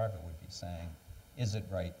Sergeant Shriver, would be saying, is it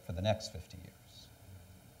right for the next 50 years?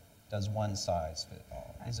 Does one size fit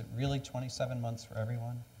all? Is it really 27 months for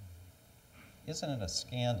everyone? Isn't it a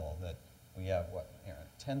scandal that we have, what, Aaron,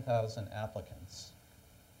 10,000 applicants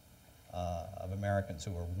of Americans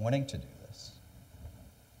who are wanting to do this?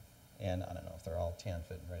 And I don't know if they're all tan,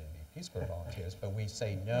 fit, and ready to be Peace Corps volunteers, but we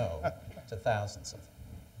say no to thousands of them.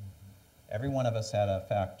 Every one of us had a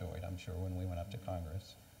factoid, I'm sure, when we went up to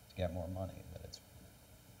Congress to get more money, that it's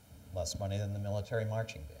less money than the military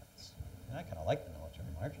marching bands. And I kind of like the military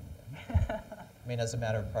marching bands. I mean, as a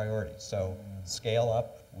matter of priority. So scale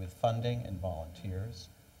up with funding and volunteers.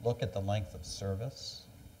 Look at the length of service.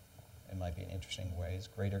 It might be in interesting ways.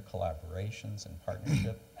 Greater collaborations and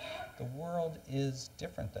partnership. The world is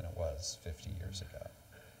different than it was 50 years ago.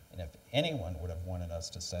 And if anyone would have wanted us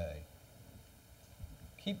to say,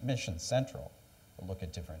 keep mission central, but look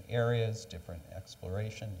at different areas, different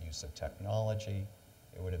exploration, use of technology,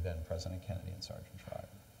 it would have been President Kennedy and Sergeant Shriver.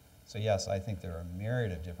 So yes, I think there are a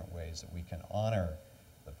myriad of different ways that we can honor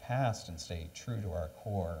the past and stay true to our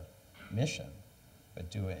core mission,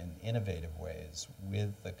 but do it in innovative ways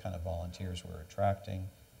with the kind of volunteers we're attracting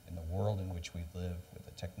in the world in which we live, with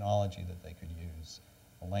the technology that they could use,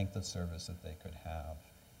 the length of service that they could have,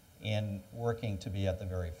 and working to be at the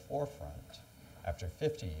very forefront after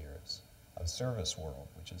 50 years of service world,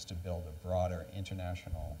 which is to build a broader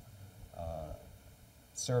international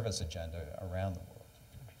service agenda around the world.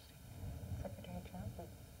 Secretary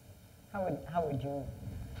Johnson, how would you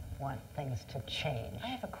want things to change? I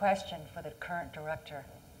have a question for the current director.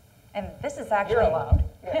 And this is actually... You're allowed.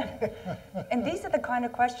 And these are the kind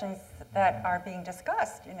of questions that are being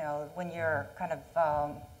discussed, you know, when you're kind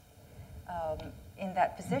of in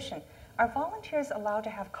that position. Are volunteers allowed to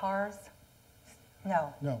have cars?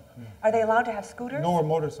 No. No. Are they allowed to have scooters? No, or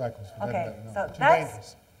motorcycles. Okay, so Too that's...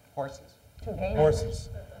 dangerous. Horses. Too dangerous. Horses.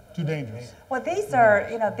 Too dangerous. Well, these are,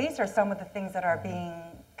 you know, these are some of the things that are being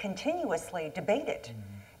continuously debated.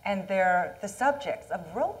 And they're the subjects of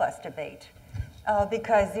robust debate.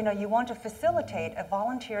 Because, you know, you want to facilitate a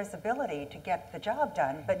volunteer's ability to get the job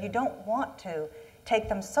done, but you don't want to take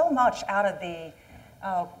them so much out of the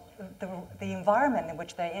environment in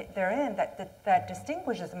which they're in that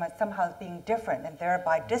distinguishes them as somehow being different, and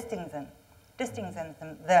thereby distancing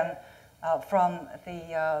them from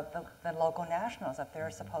the local nationals that they're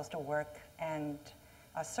supposed to work and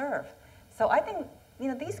serve. So I think, you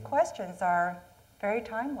know, these questions are very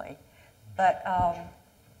timely, but.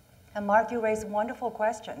 And Mark, you raise wonderful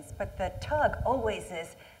questions, but the tug always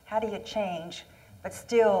is, how do you change, but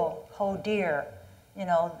still hold dear, you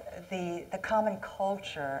know, the common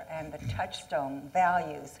culture and the touchstone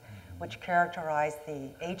values which characterize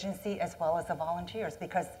the agency as well as the volunteers?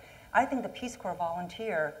 Because I think the Peace Corps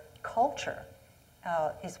volunteer culture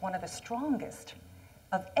is one of the strongest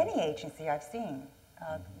of any agency I've seen.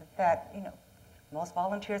 That, you know, most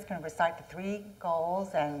volunteers can recite the 3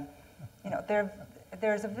 goals, and, you know,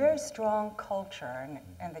 there's a very strong culture,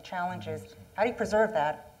 and the challenge is, how do you preserve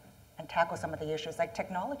that and tackle some of the issues? Like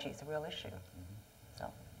technology is a real issue. So.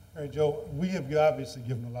 All right, Joe, we have obviously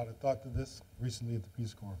given a lot of thought to this recently at the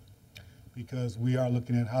Peace Corps, because we are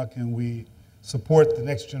looking at how can we support the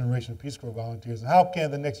next generation of Peace Corps volunteers. And how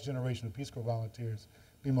can the next generation of Peace Corps volunteers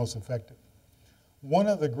be most effective? One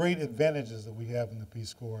of the great advantages that we have in the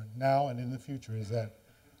Peace Corps now and in the future is that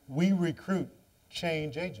we recruit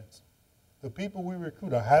change agents. The people we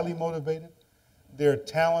recruit are highly motivated, they're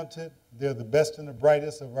talented, they're the best and the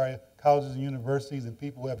brightest of our colleges and universities, and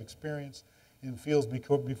people who have experience in fields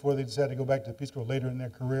before they decide to go back to the Peace Corps later in their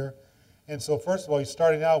career. And so first of all, you're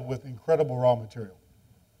starting out with incredible raw material.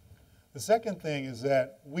 The second thing is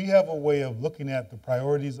that we have a way of looking at the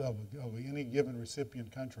priorities of any given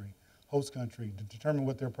recipient country, host country, to determine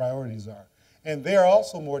what their priorities are. And they are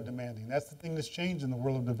also more demanding. That's the thing that's changed in the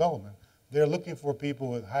world of development. They're looking for people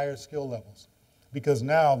with higher skill levels, because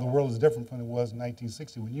now the world is different from it was in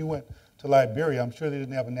 1960. When you went to Liberia, I'm sure they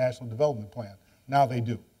didn't have a national development plan. Now they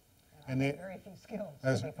do. And they, very few skills,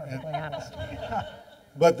 to be perfectly honest.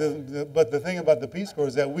 But the thing about the Peace Corps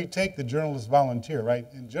is that we take the journalist volunteer, right?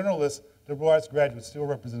 And journalists, liberal arts graduates still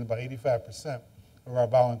represent about 85% of our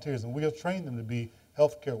volunteers, and we'll train them to be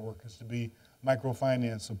healthcare workers, to be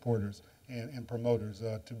microfinance supporters and promoters,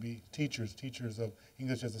 to be teachers of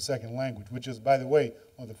English as a second language, which is, by the way,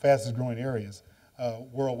 one of the fastest growing areas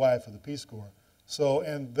worldwide for the Peace Corps. So,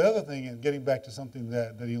 and the other thing, and getting back to something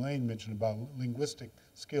that Elaine mentioned about linguistic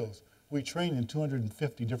skills, we train in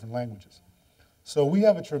 250 different languages. So we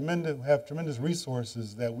have tremendous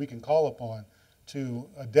resources that we can call upon to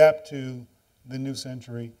adapt to the new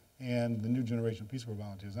century and the new generation of Peace Corps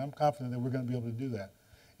volunteers. I'm confident that we're going to be able to do that.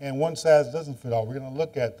 And one size doesn't fit all. We're going to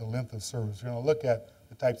look at the length of service. We're going to look at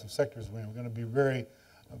the types of sectors we're in. We're going to be very,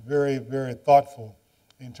 very, very thoughtful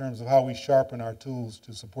in terms of how we sharpen our tools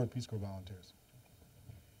to support Peace Corps volunteers.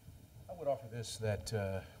 I would offer this,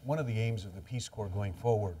 that one of the aims of the Peace Corps going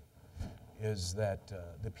forward is that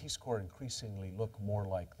the Peace Corps increasingly look more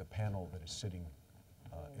like the panel that is sitting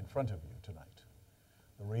in front of you tonight.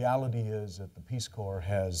 The reality is that the Peace Corps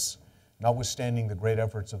has, notwithstanding the great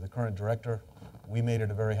efforts of the current director, we made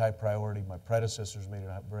it a very high priority. My predecessors made it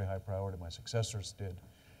a very high priority. My successors did.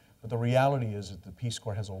 But the reality is that the Peace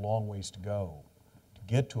Corps has a long ways to go to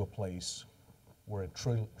get to a place where it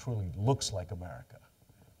truly looks like America.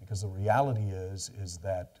 Because the reality is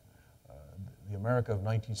that the America of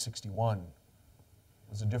 1961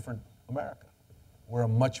 was a different America. We're a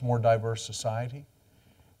much more diverse society.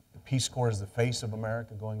 The Peace Corps is the face of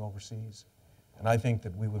America going overseas. And I think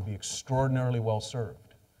that we would be extraordinarily well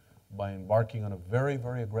served by embarking on a very,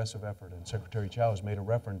 very aggressive effort. And Secretary Chao has made a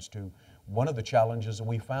reference to one of the challenges that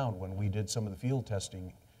we found when we did some of the field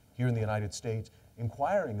testing here in the United States,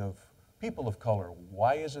 inquiring of people of color,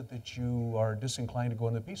 why is it that you are disinclined to go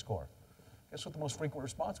in the Peace Corps? Guess what the most frequent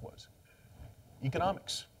response was?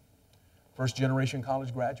 Economics. First generation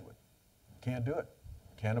college graduate. Can't do it.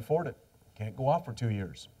 Can't afford it. Can't go off for 2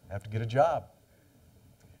 years. Have to get a job.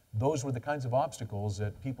 Those were the kinds of obstacles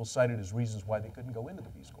that people cited as reasons why they couldn't go into the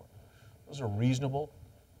Peace Corps. Those are reasonable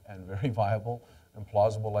and very viable and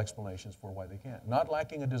plausible explanations for why they can't. Not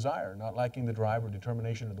lacking a desire, not lacking the drive or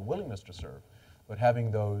determination or the willingness to serve, but having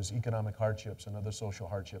those economic hardships and other social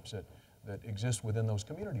hardships that exist within those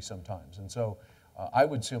communities sometimes. And so I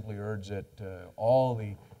would simply urge that all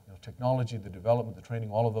the technology, the development, the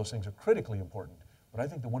training, all of those things are critically important. But I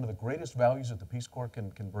think that one of the greatest values that the Peace Corps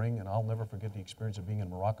can bring, and I'll never forget the experience of being in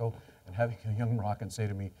Morocco and having a young Moroccan say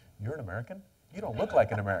to me, "You're an American? You don't look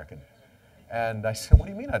like an American." And I said, "What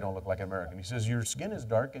do you mean I don't look like an American?" He says, "Your skin is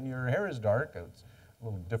dark and your hair is dark." It's a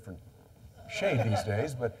little different shade these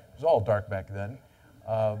days, but it was all dark back then.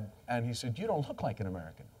 And he said, "You don't look like an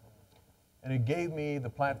American." And it gave me the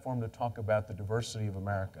platform to talk about the diversity of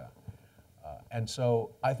America. And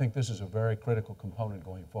so I think this is a very critical component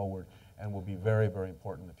going forward and will be very, very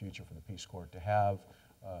important in the future for the Peace Corps to have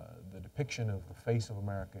the depiction of the face of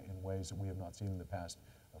America in ways that we have not seen in the past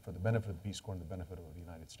for the benefit of the Peace Corps and the benefit of the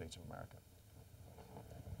United States of America.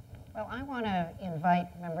 Well, I want to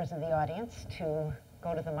invite members of the audience to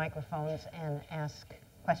go to the microphones and ask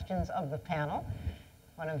questions of the panel.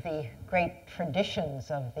 One of the great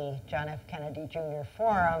traditions of the John F. Kennedy Jr.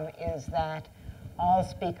 Forum is that all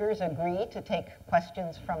speakers agree to take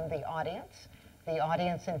questions from the audience. The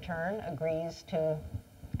audience, in turn, agrees to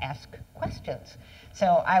ask questions. So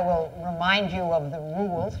I will remind you of the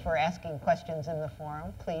rules for asking questions in the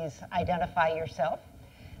forum. Please identify yourself.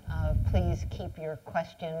 Please keep your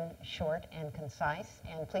question short and concise.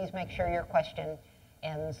 And please make sure your question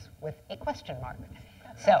ends with a question mark.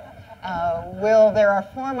 So there are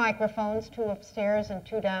 4 microphones, 2 upstairs and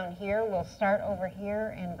 2 down here. We'll start over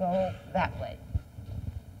here and go that way.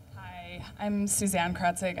 Hi, I'm Suzanne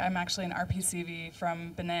Kratzig. I'm actually an RPCV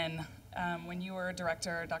from Benin. When you were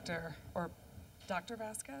director, Dr.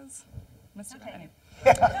 Vasquez? Mr. Any.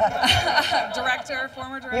 Director,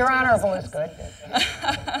 former director. Your honorable is good.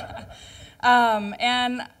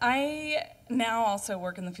 And I now also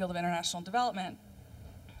work in the field of international development.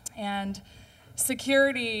 And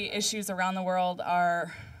security issues around the world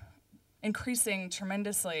are increasing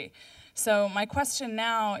tremendously. So my question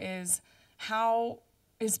now is, how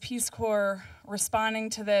is Peace Corps responding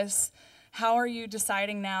to this? How are you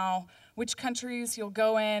deciding now which countries you'll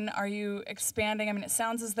go in? Are you expanding? I mean, it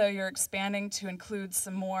sounds as though you're expanding to include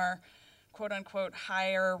some more quote-unquote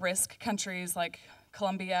higher risk countries like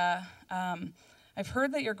Colombia. I've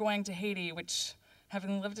heard that you're going to Haiti, which,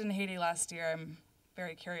 having lived in Haiti last year, I'm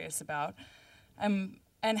very curious about. And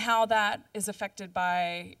how that is affected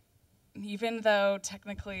by, even though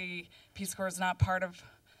technically Peace Corps is not part of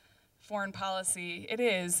foreign policy, it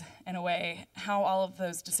is, in a way, how all of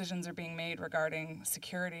those decisions are being made regarding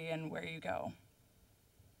security and where you go.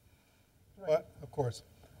 Well, of course.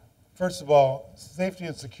 First of all, safety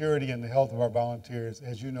and security and the health of our volunteers,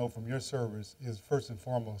 as you know from your service, is first and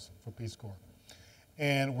foremost for Peace Corps.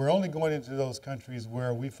 And we're only going into those countries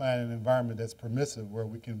where we find an environment that's permissive, where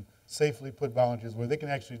we can safely put volunteers, where they can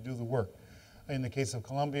actually do the work. In the case of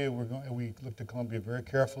Colombia, we looked at Colombia very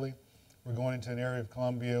carefully. We're going into an area of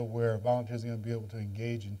Colombia where volunteers are going to be able to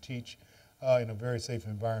engage and teach in a very safe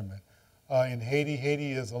environment. In Haiti,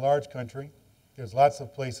 Haiti is a large country. There's lots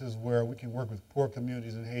of places where we can work with poor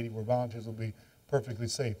communities in Haiti where volunteers will be perfectly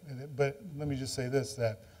safe. But let me just say this,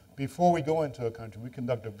 that before we go into a country, we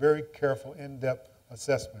conduct a very careful, in-depth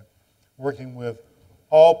assessment, working with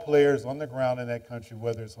all players on the ground in that country,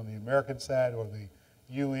 whether it's on the American side or the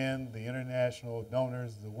UN, the international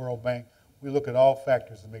donors, the World Bank. We look at all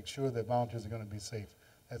factors to make sure that volunteers are going to be safe.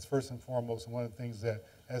 That's first and foremost, and one of the things that,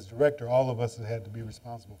 as director, all of us have had to be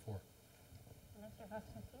responsible for. Mr.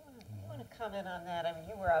 Hudson, do you want to comment on that? I mean,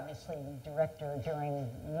 you were obviously the director during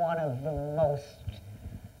one of the most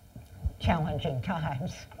challenging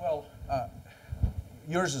times. Well,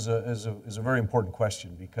 yours is a very important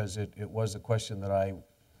question, because it was a question that I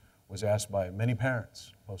was asked by many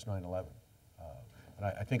parents post 9/11.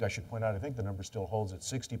 And I think I should point out, I think the number still holds at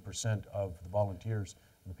 60% of the volunteers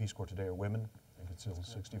in the Peace Corps today are women. I think it's still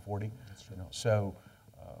 60-40. You know, so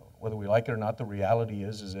whether we like it or not, the reality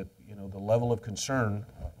is that the level of concern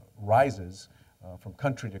rises from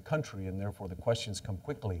country to country, and therefore the questions come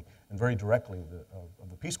quickly and very directly of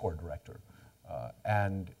the Peace Corps director.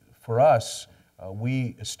 And for us,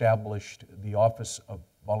 we established the Office of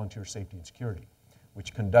Volunteer Safety and Security,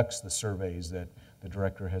 which conducts the surveys that the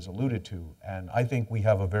director has alluded to. And I think we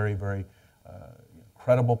have a very, very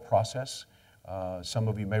credible process. Some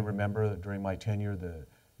of you may remember that during my tenure, the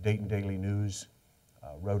Dayton Daily News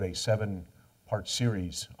wrote a 7-part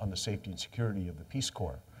series on the safety and security of the Peace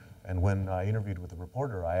Corps. And when I interviewed with the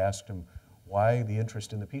reporter, I asked him, why the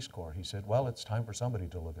interest in the Peace Corps? He said, well, it's time for somebody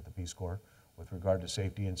to look at the Peace Corps with regard to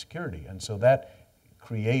safety and security. And so that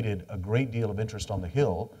created a great deal of interest on the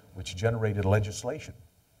Hill, which generated legislation.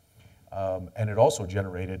 And it also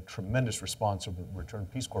generated tremendous response from the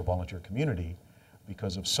returned Peace Corps volunteer community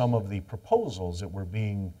because of some of the proposals that were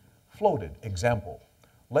being floated. Example,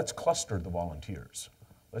 let's cluster the volunteers.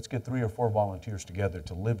 Let's get 3 or 4 volunteers together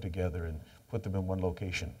to live together and put them in one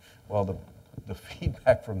location. Well, the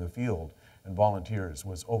feedback from the field and volunteers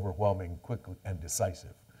was overwhelming, quick, and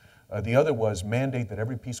decisive. The other was mandate that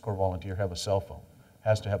every Peace Corps volunteer have a cell phone,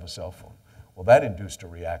 has to have a cell phone. Well, that induced a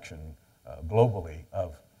reaction globally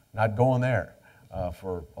of not going there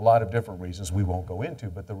for a lot of different reasons we won't go into.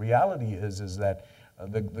 But the reality is that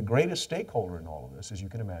the greatest stakeholder in all of this, as you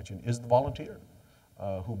can imagine, is the volunteer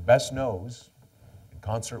who best knows, in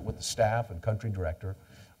concert with the staff and country director,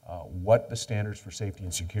 what the standards for safety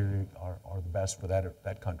and security are the best for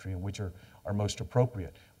that country and which are most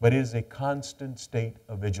appropriate. But it is a constant state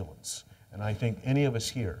of vigilance. And I think any of us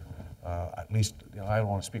here, at least I don't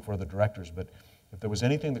want to speak for other directors, but if there was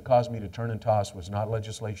anything that caused me to turn and toss, it was not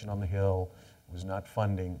legislation on the Hill, it was not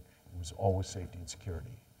funding, it was always safety and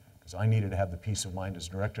security. Because I needed to have the peace of mind as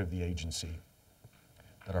director of the agency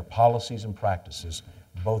that our policies and practices,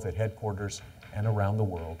 both at headquarters and around the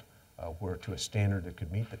world, were to a standard that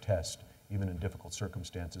could meet the test, even in difficult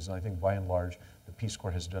circumstances. And I think by and large, the Peace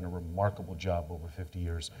Corps has done a remarkable job over 50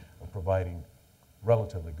 years of providing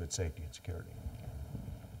relatively good safety and security.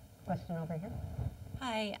 Question over here.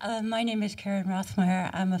 Hi, my name is Karen Rothmeyer.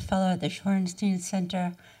 I'm a fellow at the Shorenstein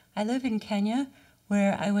Center. I live in Kenya,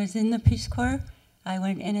 where I was in the Peace Corps. I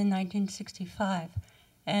went in 1965,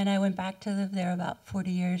 and I went back to live there about 40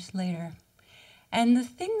 years later. And the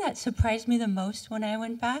thing that surprised me the most when I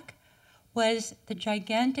went back was the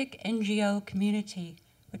gigantic NGO community,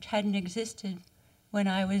 which hadn't existed when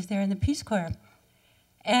I was there in the Peace Corps.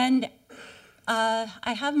 And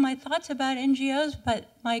I have my thoughts about NGOs, but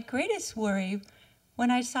my greatest worry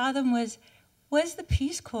when I saw them was the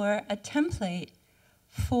Peace Corps a template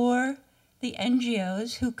for the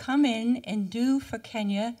NGOs who come in and do for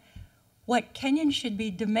Kenya what Kenyans should be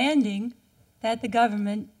demanding that the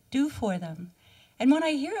government do for them? And when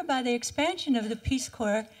I hear about the expansion of the Peace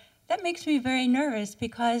Corps, that makes me very nervous,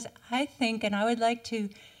 because I think, and I would like to,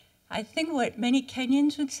 I think what many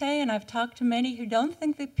Kenyans would say, and I've talked to many who don't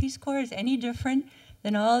think the Peace Corps is any different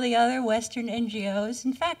than all the other Western NGOs.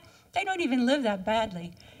 In fact, they don't even live that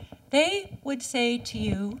badly. They would say to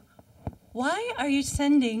you, why are you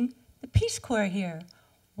sending the Peace Corps here?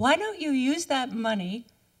 Why don't you use that money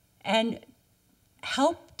and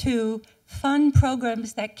help to fund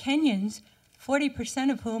programs that Kenyans,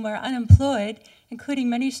 40% of whom are unemployed, including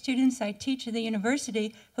many students I teach at the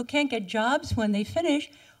university who can't get jobs when they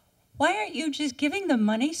finish? Why aren't you just giving them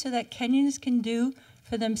money so that Kenyans can do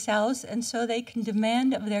for themselves, and so they can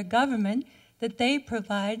demand of their government that they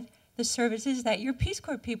provide the services that your Peace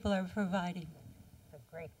Corps people are providing? That's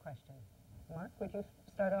a great question. Mark, would you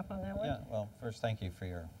start off on that one? Yeah, well, first, thank you for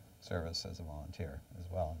your service as a volunteer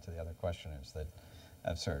as well, and to the other questioners that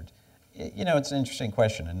have served. You know, it's an interesting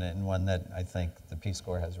question, and one that I think the Peace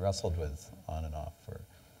Corps has wrestled with on and off.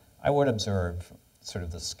 I would observe sort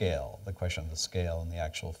of the scale, the question of the scale and the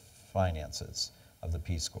actual finances of the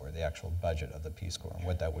Peace Corps, the actual budget of the Peace Corps, and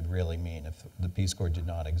what that would really mean if the Peace Corps did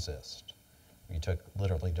not exist. You took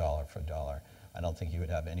literally dollar for dollar. I don't think you would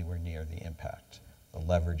have anywhere near the impact, the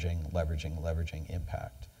leveraging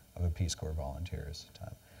impact of a Peace Corps volunteers at the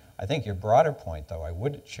time. I think your broader point, though, I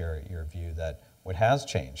would share your view that what has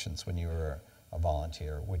changed since when you were a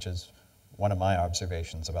volunteer, which is one of my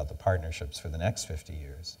observations about the partnerships for the next 50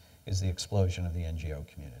 years, is the explosion of the NGO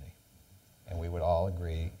community. And we would all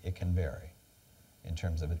agree it can vary in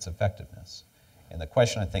terms of its effectiveness. And the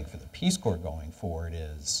question, I think, for the Peace Corps going forward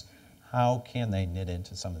is, how can they knit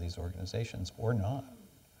into some of these organizations or not?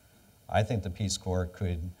 I think the Peace Corps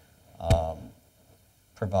could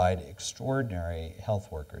provide extraordinary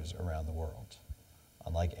health workers around the world,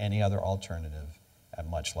 unlike any other alternative, at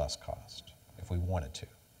much less cost, if we wanted to,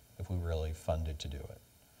 if we really funded to do it.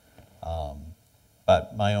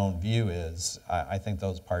 But my own view is, I think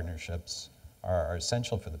those partnerships are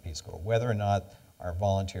essential for the Peace Corps. Whether or not our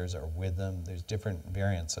volunteers are with them, there's different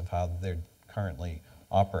variants of how they're currently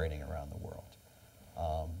operating around the world.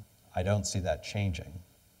 I don't see that changing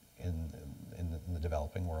in the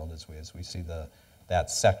developing world as we see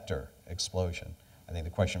that sector explosion. I think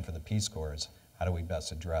the question for the Peace Corps is, how do we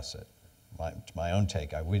best address it? My own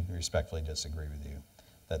take, I would respectfully disagree with you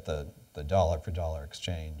that the dollar for dollar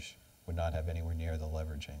exchange would not have anywhere near the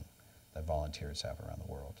leveraging that volunteers have around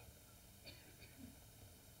the world.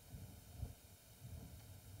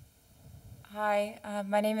 Hi,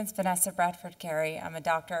 my name is Vanessa Bradford Carey. I'm a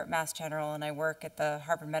doctor at Mass General, and I work at the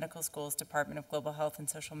Harvard Medical School's Department of Global Health and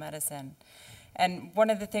Social Medicine. And one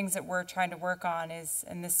of the things that we're trying to work on is,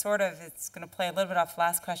 and this sort of, it's going to play a little bit off the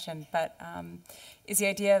last question, but is the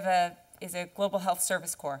idea of a global health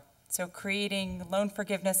service corps. So creating loan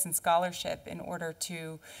forgiveness and scholarship in order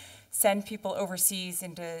to send people overseas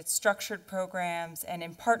into structured programs and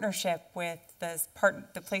in partnership with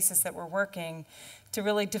the places that we're working to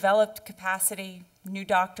really develop capacity, new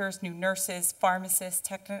doctors, new nurses, pharmacists,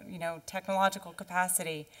 technological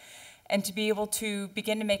capacity, and to be able to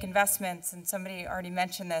begin to make investments, and somebody already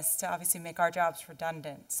mentioned this, to obviously make our jobs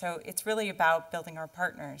redundant. So it's really about building our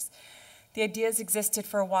partners. The idea's existed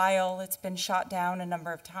for a while, it's been shot down a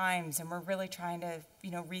number of times, and we're really trying to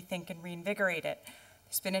rethink and reinvigorate it.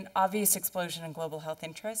 There's been an obvious explosion in global health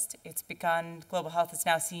interest. It's begun, global health is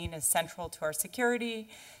now seen as central to our security,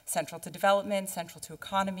 central to development, central to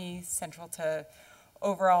economy, central to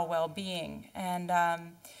overall well-being. And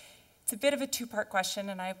it's a bit of a two-part question,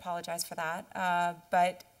 and I apologize for that.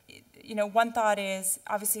 But one thought is,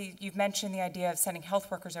 obviously, you've mentioned the idea of sending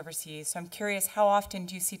health workers overseas. So I'm curious, how often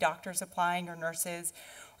do you see doctors applying, or nurses,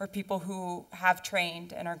 or people who have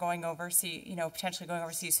trained and are going overseas, potentially going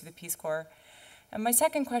overseas through the Peace Corps? And my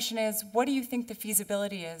second question is, what do you think the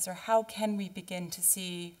feasibility is, or how can we begin to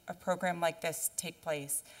see a program like this take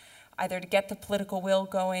place? Either to get the political will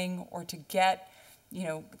going, or to get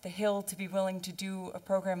the Hill to be willing to do a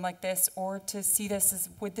program like this, or to see this as,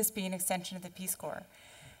 would this be an extension of the Peace Corps?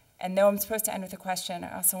 And though I'm supposed to end with a question,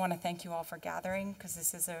 I also want to thank you all for gathering, because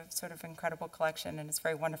this is a sort of incredible collection, and it's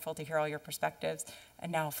very wonderful to hear all your perspectives.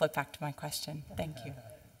 And now I'll flip back to my question. Thank you.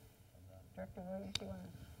 Director Williams, do you want to?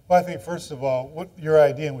 Well, I think, first of all, your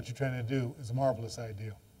idea and what you're trying to do is a marvelous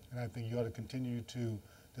idea. And I think you ought to continue to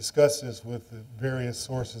discuss this with the various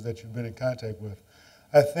sources that you've been in contact with.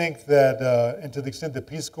 I think that, and to the extent that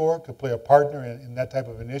Peace Corps could play a partner in that type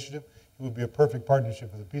of initiative, it would be a perfect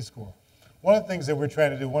partnership for the Peace Corps. One of the things that we're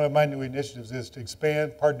trying to do, one of my new initiatives, is to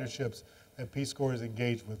expand partnerships that Peace Corps is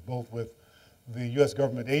engaged with, both with the U.S.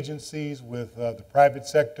 government agencies, with the private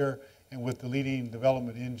sector, and with the leading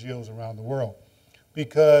development NGOs around the world.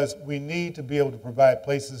 Because we need to be able to provide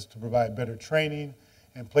places to provide better training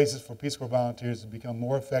and places for Peace Corps volunteers to become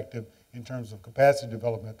more effective in terms of capacity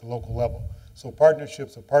development at the local level. So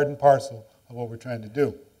partnerships are part and parcel of what we're trying to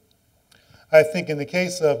do. I think in the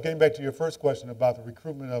case of, getting back to your first question about the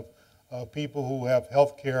recruitment of people who have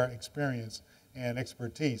healthcare experience and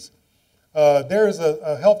expertise, there is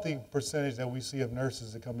a healthy percentage that we see of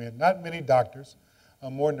nurses that come in. Not many doctors,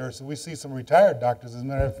 more nurses. We see some retired doctors. As a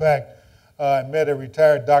matter of fact, I met a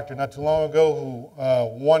retired doctor not too long ago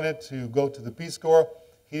who wanted to go to the Peace Corps.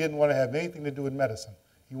 He didn't want to have anything to do with medicine.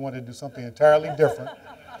 He wanted to do something entirely different.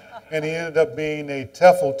 And he ended up being a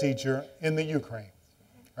TEFL teacher in the Ukraine,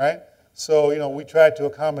 right? So, you know, we tried to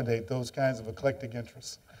accommodate those kinds of eclectic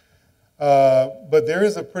interests. But there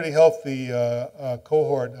is a pretty healthy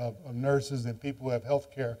cohort of nurses and people who have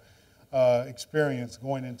healthcare experience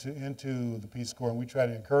going into the Peace Corps, and we try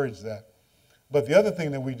to encourage that. But the other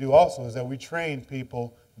thing that we do also is that we train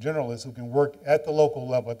people, generalists, who can work at the local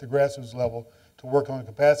level, at the grassroots level, to work on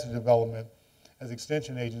capacity development as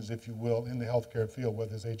extension agents, if you will, in the healthcare field,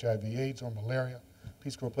 whether it's HIV/AIDS or malaria.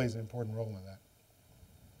 Peace Corps plays an important role in that.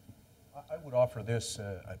 I would offer this.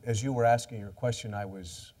 As you were asking your question, I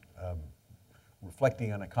was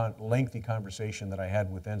reflecting on a lengthy conversation that I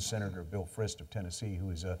had with then Senator Bill Frist of Tennessee, who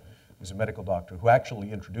is a medical doctor, who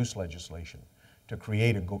actually introduced legislation to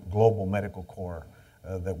create a global medical corps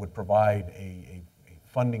that would provide a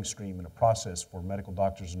funding stream and a process for medical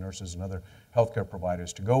doctors and nurses and other healthcare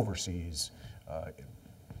providers to go overseas,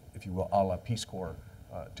 if you will, a la Peace Corps,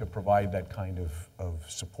 to provide that kind of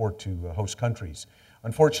support to host countries.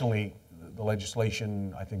 Unfortunately, the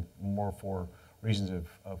legislation, I think more for reasons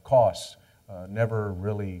of costs, never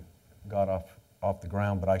really got off the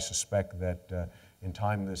ground, but I suspect that in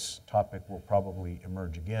time this topic will probably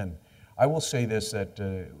emerge again. I will say this, that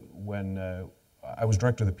when I was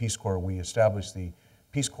director of the Peace Corps, we established the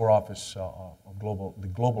Peace Corps Office, the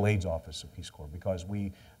Global AIDS Office of Peace Corps, because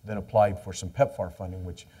we then applied for some PEPFAR funding,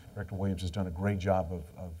 which Director Williams has done a great job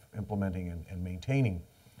of implementing and maintaining.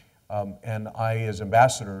 And I, as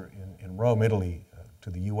ambassador in Rome, Italy, to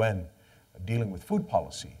the UN, dealing with food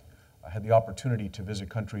policy, I had the opportunity to visit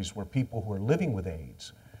countries where people who are living with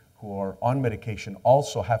AIDS, who are on medication,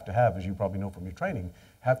 also have to have, as you probably know from your training,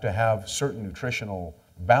 have to have certain nutritional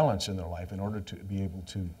balance in their life in order to be able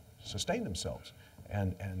to sustain themselves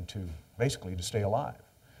and to basically to stay alive.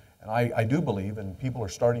 And I do believe, and people are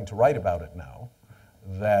starting to write about it now,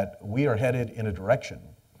 that we are headed in a direction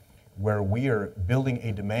where we are building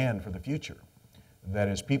a demand for the future, that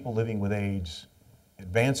as people living with AIDS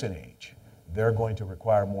advance in age, they're going to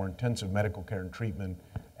require more intensive medical care and treatment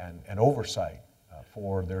and oversight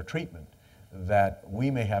for their treatment, that we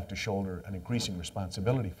may have to shoulder an increasing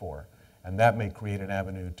responsibility for, and that may create an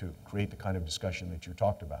avenue to create the kind of discussion that you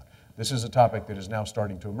talked about. This is a topic that is now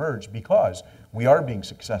starting to emerge because we are being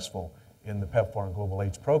successful in the PEPFAR and Global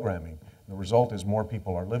AIDS programming. The result is more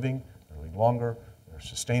people are living, they're living longer, they're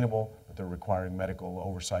sustainable, but they're requiring medical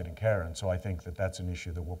oversight and care. And so I think that that's an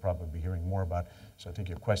issue that we'll probably be hearing more about. So I think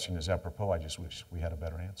your question is apropos. I just wish we had a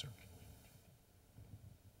better answer.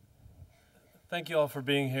 Thank you all for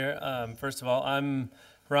being here. First of all, I'm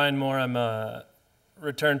Ryan Moore. I'm a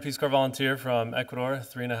returned Peace Corps volunteer from Ecuador,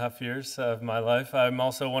 3.5 years of my life. I'm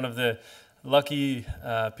also one of the lucky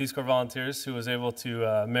Peace Corps volunteers who was able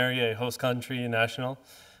to marry a host country national,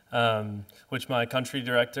 which my country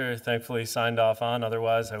director thankfully signed off on.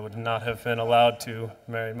 Otherwise, I would not have been allowed to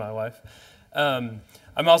marry my wife. I'm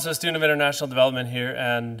also a student of international development here,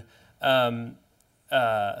 and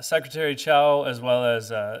Secretary Chow, as well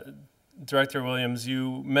as Director Williams,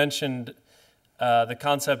 you mentioned the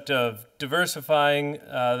concept of diversifying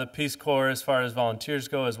the Peace Corps as far as volunteers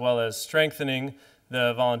go, as well as strengthening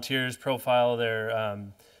the volunteers' profile,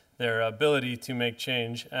 their ability to make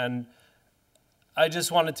change. And I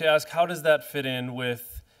just wanted to ask, how does that fit in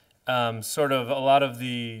with sort of a lot of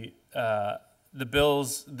the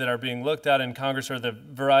bills that are being looked at in Congress, or the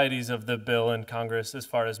varieties of the bill in Congress as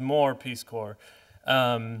far as more Peace Corps?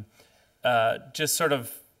 Just sort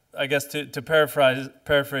of, I guess to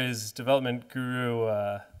paraphrase development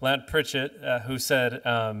guru Lant Pritchett, who said,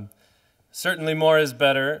 certainly more is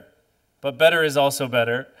better, but better is also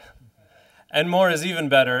better, and more is even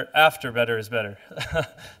better after better is better.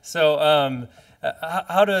 So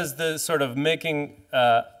how does the sort of making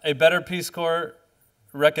a better Peace Corps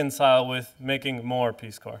reconcile with making more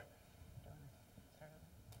Peace Corps?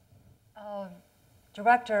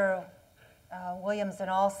 Director Williams and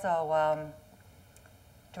also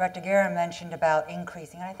Director Guerin mentioned about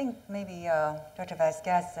increasing, and I think maybe Director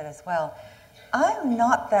Vasquez said as well. I'm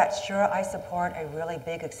not that sure I support a really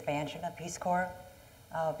big expansion of Peace Corps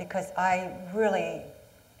because I really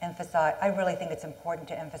think it's important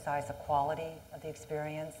to emphasize the quality of the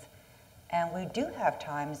experience. And we do have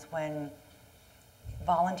times when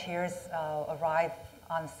volunteers arrive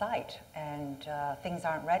on site and things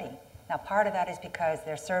aren't ready. Now, part of that is because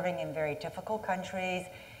they're serving in very difficult countries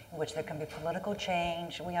in which there can be political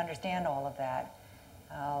change. We understand all of that.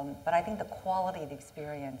 But I think the quality of the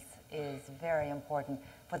experience is very important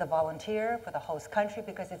for the volunteer, for the host country,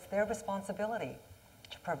 because it's their responsibility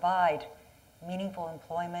to provide meaningful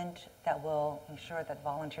employment that will ensure that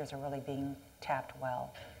volunteers are really being tapped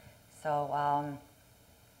well. So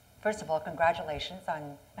first of all, congratulations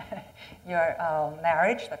on your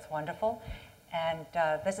marriage. That's wonderful. And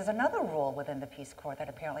this is another rule within the Peace Corps, that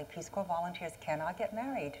apparently Peace Corps volunteers cannot get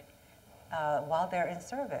married while they're in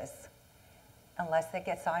service unless they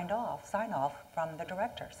get sign off from the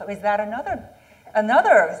director. So is that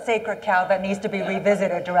another sacred cow that needs to be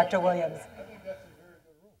revisited, Director Williams? I think that's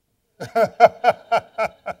a very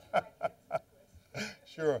good rule.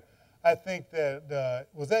 Sure. I think that,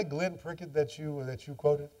 was that Glenn Prickett that you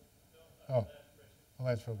quoted? Oh,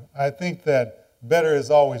 Lance Prickett. I think that better is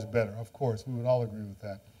always better, of course. We would all agree with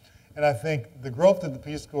that. And I think the growth that the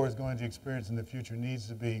Peace Corps is going to experience in the future needs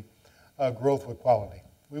to be growth with quality.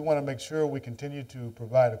 We want to make sure we continue to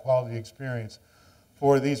provide a quality experience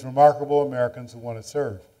for these remarkable Americans who want to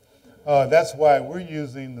serve. That's why we're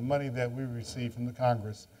using the money that we receive from the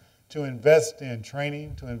Congress to invest in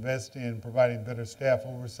training, to invest in providing better staff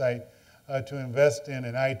oversight, to invest in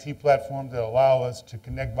an IT platform that allow us to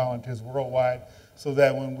connect volunteers worldwide so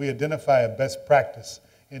that when we identify a best practice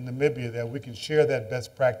in Namibia, that we can share that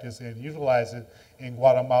best practice and utilize it in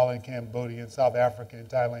Guatemala and Cambodia and South Africa and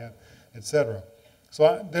Thailand, et cetera.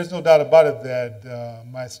 So there's no doubt about it that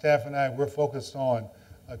my staff and I, we're focused on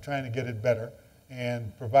trying to get it better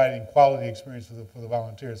and providing quality experience for the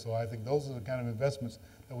volunteers. So I think those are the kind of investments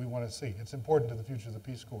that we want to see. It's important to the future of the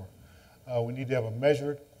Peace Corps. We need to have a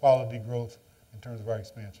measured quality growth in terms of our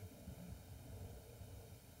expansion.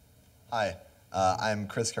 Hi, I'm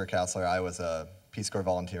Chris Kerkassler. I was a Peace Corps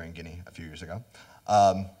volunteer in Guinea a few years ago.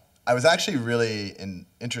 I was actually really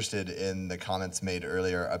interested in the comments made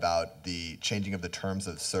earlier about the changing of the terms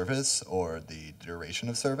of service or the duration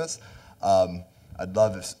of service. I'd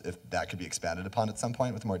love if that could be expanded upon at some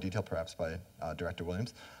point with more detail, perhaps by Director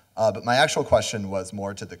Williams. But my actual question was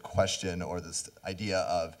more to the question or this idea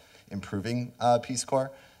of improving Peace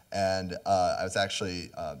Corps. And I was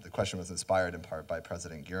actually, the question was inspired in part by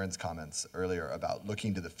President Guerin's comments earlier about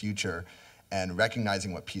looking to the future and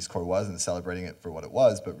recognizing what Peace Corps was and celebrating it for what it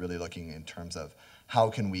was, but really looking in terms of how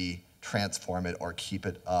can we transform it or keep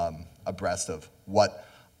it abreast of what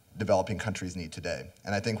developing countries need today.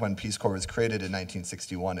 And I think when Peace Corps was created in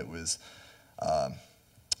 1961, it was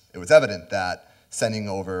evident that sending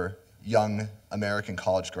over young American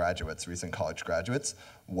college graduates, recent college graduates,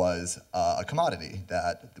 was a commodity,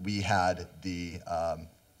 that we had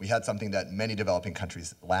something that many developing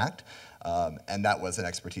countries lacked, and that was an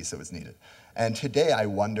expertise that was needed. And today, I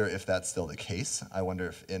wonder if that's still the case. I wonder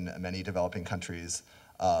if in many developing countries,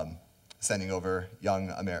 sending over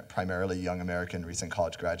primarily young American recent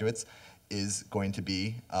college graduates is going to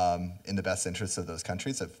be in the best interests of those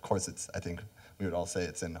countries. Of course, I think we would all say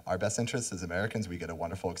it's in our best interests as Americans. We get a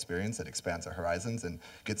wonderful experience that expands our horizons and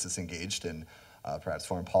gets us engaged in perhaps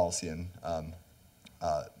foreign policy and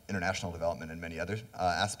international development and many other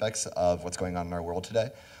aspects of what's going on in our world today.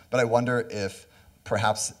 But I wonder if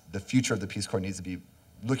perhaps the future of the Peace Corps needs to be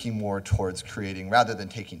looking more towards creating, rather than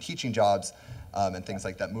taking teaching jobs and things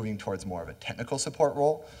like that, moving towards more of a technical support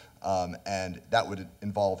role. And that would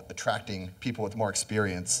involve attracting people with more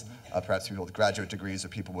experience, perhaps people with graduate degrees or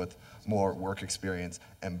people with more work experience,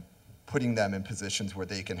 and putting them in positions where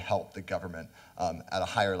they can help the government at a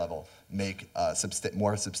higher level make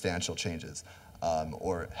more substantial changes,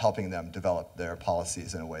 or helping them develop their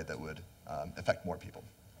policies in a way that would affect more people.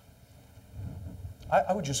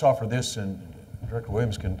 I would just offer this, and Director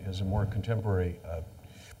Williams has a more contemporary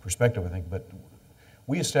perspective, I think, but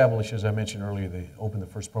we established, as I mentioned earlier, they opened the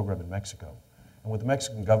first program in Mexico. And what the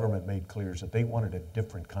Mexican government made clear is that they wanted a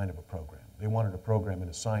different kind of a program. They wanted a program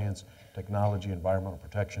in science, technology, environmental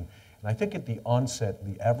protection. And I think at the onset,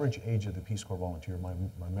 the average age of the Peace Corps volunteer, my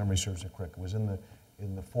memory serves it correct, was in the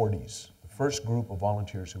 40s. The first group of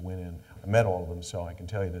volunteers who went in, I met all of them, so I can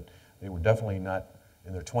tell you that they were definitely not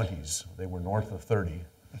in their 20s. They were north of 30,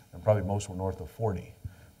 and probably most were north of 40.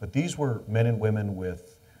 But these were men and women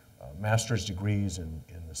with master's degrees in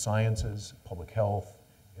the sciences, public health,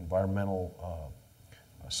 environmental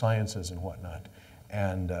sciences and whatnot.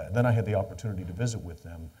 And then I had the opportunity to visit with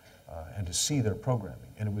them and to see their programming.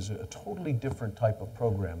 And it was a totally different type of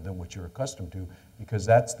program than what you're accustomed to, because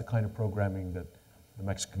that's the kind of programming that the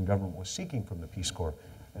Mexican government was seeking from the Peace Corps.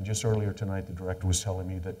 And just earlier tonight, the director was telling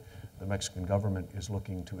me that the Mexican government is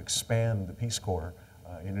looking to expand the Peace Corps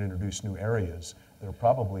and introduce new areas that are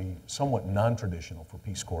probably somewhat non-traditional for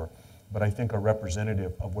Peace Corps, but I think are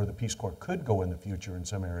representative of where the Peace Corps could go in the future in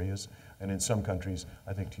some areas, and in some countries,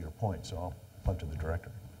 I think, to your point. So I'll punt to the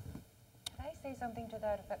director. Can I say something to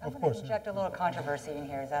that effect? I'm Of going course, to inject a little controversy in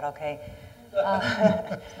here. Is that okay?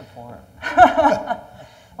 It's the forum.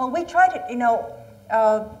 Well, we tried it,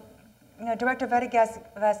 Director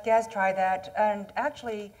Vasquez tried that, and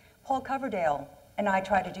actually Paul Coverdale and I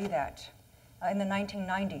tried to do that in the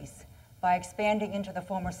 1990s by expanding into the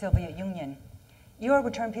former Soviet Union. You're a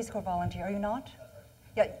returned Peace Corps volunteer, are you not?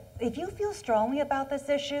 Yeah. If you feel strongly about this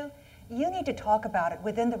issue, you need to talk about it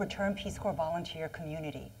within the returned Peace Corps volunteer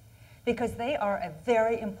community, because they are a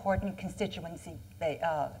very important constituent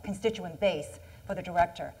base for the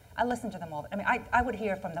director. I listen to them all. I would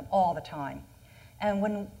hear from them all the time. And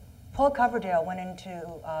when Paul Coverdale went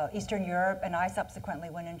into Eastern Europe, and I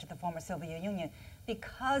subsequently went into the former Soviet Union,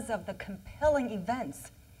 because of the compelling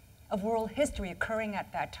events of world history occurring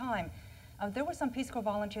at that time, there were some Peace Corps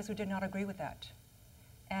volunteers who did not agree with that.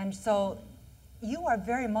 And so you are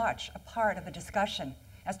very much a part of the discussion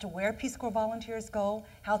as to where Peace Corps volunteers go,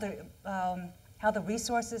 how the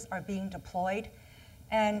resources are being deployed.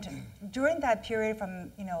 And during that period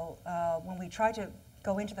from, when we tried to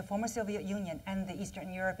go into the former Soviet Union and the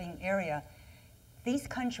Eastern European area, these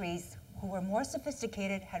countries who were more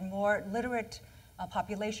sophisticated, had more literate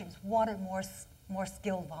populations, wanted more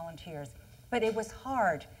skilled volunteers. But it was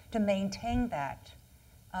hard to maintain that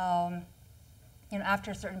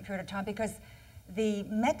after a certain period of time, because the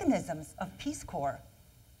mechanisms of Peace Corps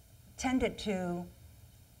tended to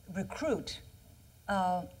recruit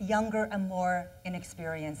younger and more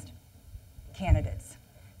inexperienced candidates.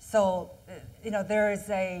 So, there is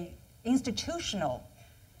a institutional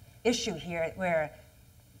issue here where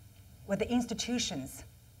the institutions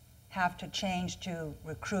have to change to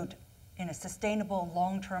recruit in a sustainable,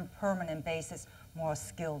 long-term, permanent basis more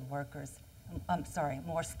skilled workers. I'm sorry,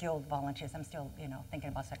 more skilled volunteers. I'm still, thinking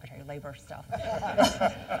about Secretary of Labor stuff.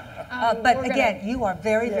 But again, you are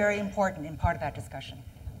very, very important in part of that discussion.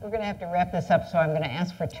 We're going to have to wrap this up, so I'm going to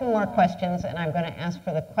ask for 2 more questions, and I'm going to ask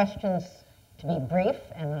for the questions to be brief,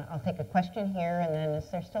 and I'll take a question here, and then is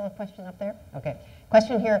there still a question up there? Okay.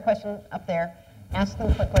 Question here, a question up there. Ask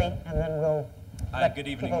them quickly, and then we'll Hi, good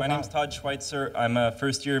evening. My name is Todd Schweitzer. I'm a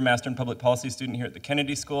first-year Master in Public Policy student here at the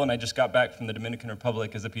Kennedy School, and I just got back from the Dominican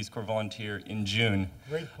Republic as a Peace Corps volunteer in June.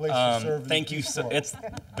 Great place to serve. Thank you. It's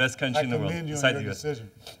the best country in the world. I commend you on besides your the US.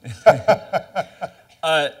 decision.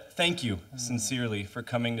 Thank you, sincerely, for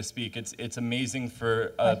coming to speak. It's amazing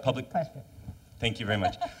for public. Question. Thank you very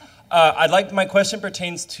much. My question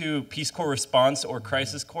pertains to Peace Corps Response, or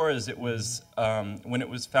Crisis Corps, as it was, when it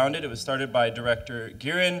was founded. It was started by Director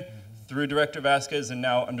Guerin, through Director Vasquez, and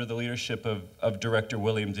now under the leadership of Director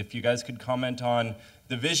Williams. If you guys could comment on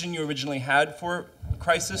the vision you originally had for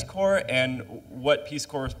Crisis Corps and what Peace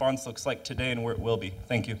Corps Response looks like today and where it will be.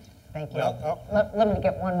 Thank you. Thank you. Let me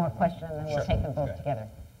get one more question, and then we'll take them both together.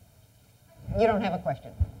 You don't have a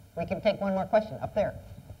question. We can take one more question up there.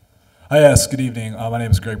 Hi, yes, good evening. My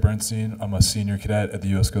name is Greg Bernstein. I'm a senior cadet at the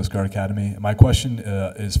U.S. Coast Guard Academy. My question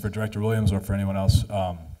is for Director Williams or for anyone else.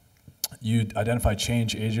 You identify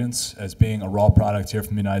change agents as being a raw product here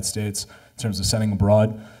from the United States in terms of sending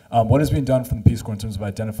abroad. What is being done from the Peace Corps in terms of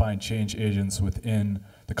identifying change agents within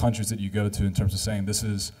the countries that you go to, in terms of saying this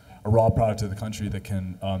is a raw product of the country that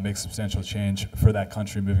can make substantial change for that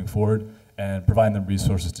country moving forward, and providing them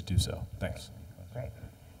resources to do so? Thanks. Great.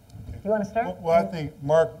 You want to start? Well, I think,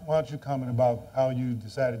 Mark, why don't you comment about how you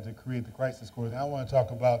decided to create the Crisis Corps? And I want to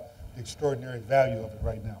talk about the extraordinary value of it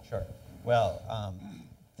right now. Sure. Well,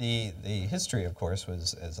 the history, of course,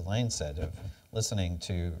 was, as Elaine said, of listening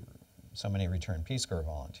to so many returned Peace Corps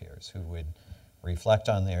volunteers who would reflect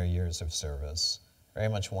on their years of service, very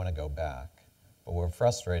much want to go back, but were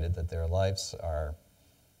frustrated that their lives are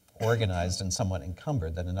organized and somewhat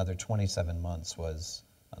encumbered, that another 27 months was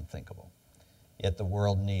unthinkable. Yet the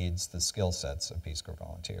world needs the skill sets of Peace Corps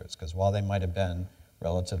volunteers, because while they might have been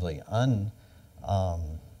relatively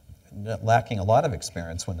lacking a lot of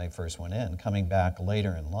experience when they first went in, coming back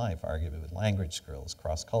later in life, arguably with language skills,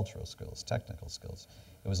 cross-cultural skills, technical skills.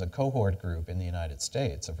 It was a cohort group in the United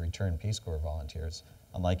States of returned Peace Corps volunteers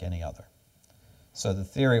unlike any other. So the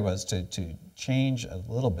theory was to change a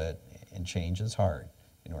little bit, and change is hard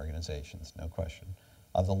in organizations, no question,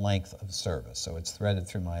 of the length of service. So it's threaded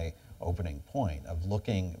through my opening point of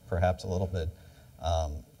looking perhaps a little bit,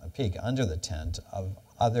 a peek under the tent of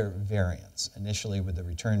other variants, initially with the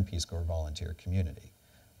returned Peace Corps volunteer community.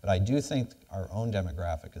 But I do think our own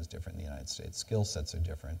demographic is different in the United States, skill sets are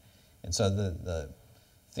different, and so the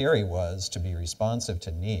theory was to be responsive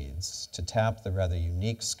to needs, to tap the rather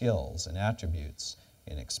unique skills and attributes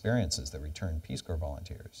and experiences that returned Peace Corps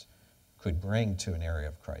volunteers could bring to an area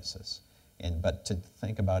of crisis, but to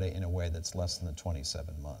think about it in a way that's less than the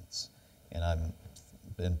 27 months. And I've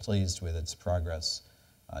been pleased with its progress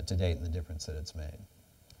to date and the difference that it's made.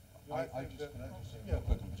 Real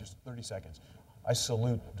quickly, just 30 seconds. I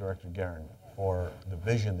salute Director Guerin for the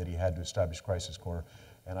vision that he had to establish Crisis Corps,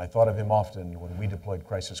 and I thought of him often when we deployed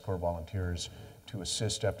Crisis Corps volunteers to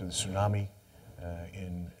assist after the tsunami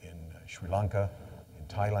in Sri Lanka, in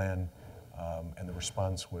Thailand, and the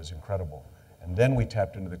response was incredible. And then we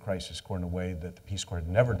tapped into the Crisis Corps in a way that the Peace Corps had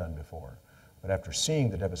never done before. But after seeing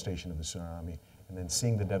the devastation of the tsunami and then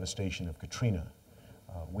seeing the devastation of Katrina,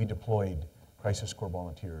 we deployed Crisis Corps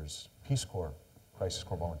volunteers, Peace Corps Crisis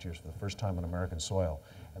Corps volunteers for the first time on American soil.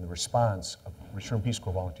 And the response of returned Peace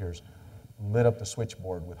Corps volunteers lit up the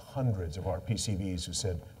switchboard with hundreds of our PCVs who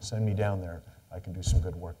said, send me down there, I can do some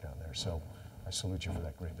good work down there. So I salute you for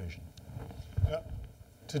that great vision.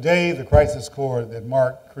 Today, the Crisis Corps that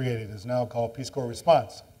Mark created is now called Peace Corps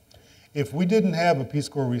Response. If we didn't have a Peace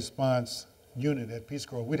Corps Response unit at Peace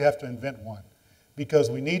Corps, we'd have to invent one, because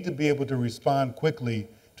we need to be able to respond quickly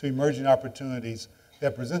to emerging opportunities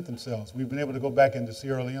that present themselves. We've been able to go back into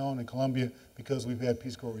Sierra Leone and Colombia because we've had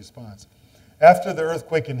Peace Corps Response. After the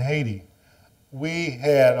earthquake in Haiti, we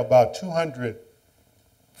had about 200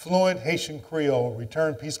 fluent Haitian Creole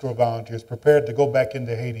returned Peace Corps volunteers prepared to go back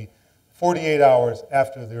into Haiti 48 hours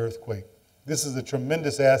after the earthquake. This is a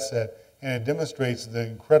tremendous asset, and it demonstrates the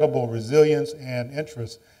incredible resilience and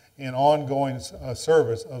interest in ongoing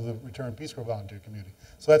service of the returned Peace Corps volunteer community.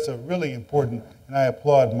 So that's a really important, and I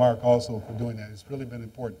applaud Mark also for doing that. It's really been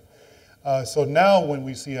important. So now when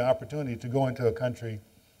we see an opportunity to go into a country,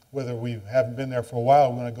 whether we haven't been there for a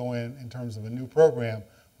while, we want to go in terms of a new program,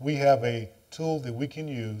 we have a tool that we can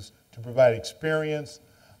use to provide experienced,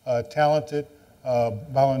 talented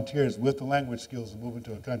volunteers with the language skills to move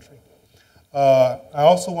into a country. I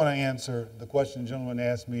also want to answer the question the gentleman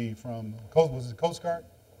asked me from, was it Coast Guard?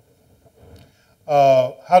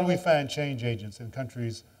 How do we find change agents in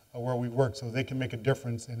countries where we work so they can make a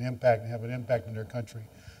difference and impact and have an impact in their country?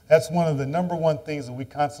 That's one of the #1 things that we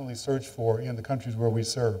constantly search for in the countries where we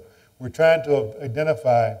serve. We're trying to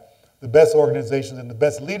identify the best organizations and the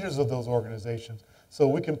best leaders of those organizations so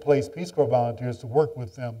we can place Peace Corps volunteers to work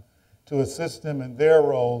with them to assist them in their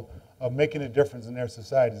role of making a difference in their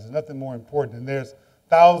societies. There's nothing more important. And there's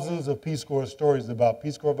thousands of Peace Corps stories about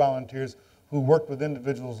Peace Corps volunteers who worked with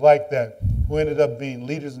individuals like that, who ended up being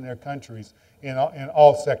leaders in their countries in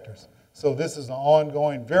all sectors. So this is an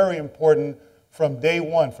ongoing, very important, from day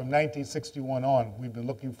one, from 1961 on, we've been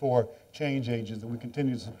looking for change agents, and we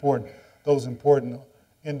continue to support those important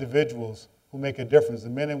individuals who make a difference, the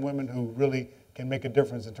men and women who really can make a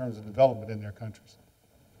difference in terms of development in their countries.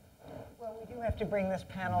 Well, we do have to bring this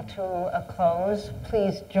panel to a close.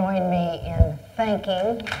 Please join me in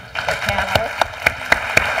thanking the panelists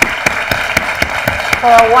for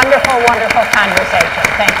a wonderful, wonderful conversation.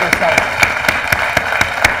 Thank you so much.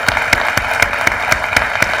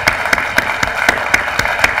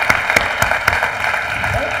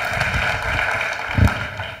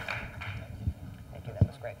 Thank you, that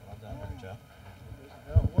was great. Well done, Joe.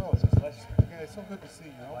 Well, it's a pleasure. Yeah, it's so good to see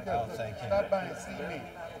you. Thank you. Stop by and see me,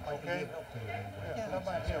 okay? Yeah, stop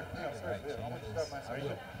by here. Yeah, seriously. I want you to stop by and see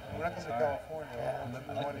me. When I come to California, I'm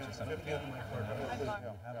going to 50th.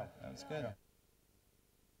 That's good.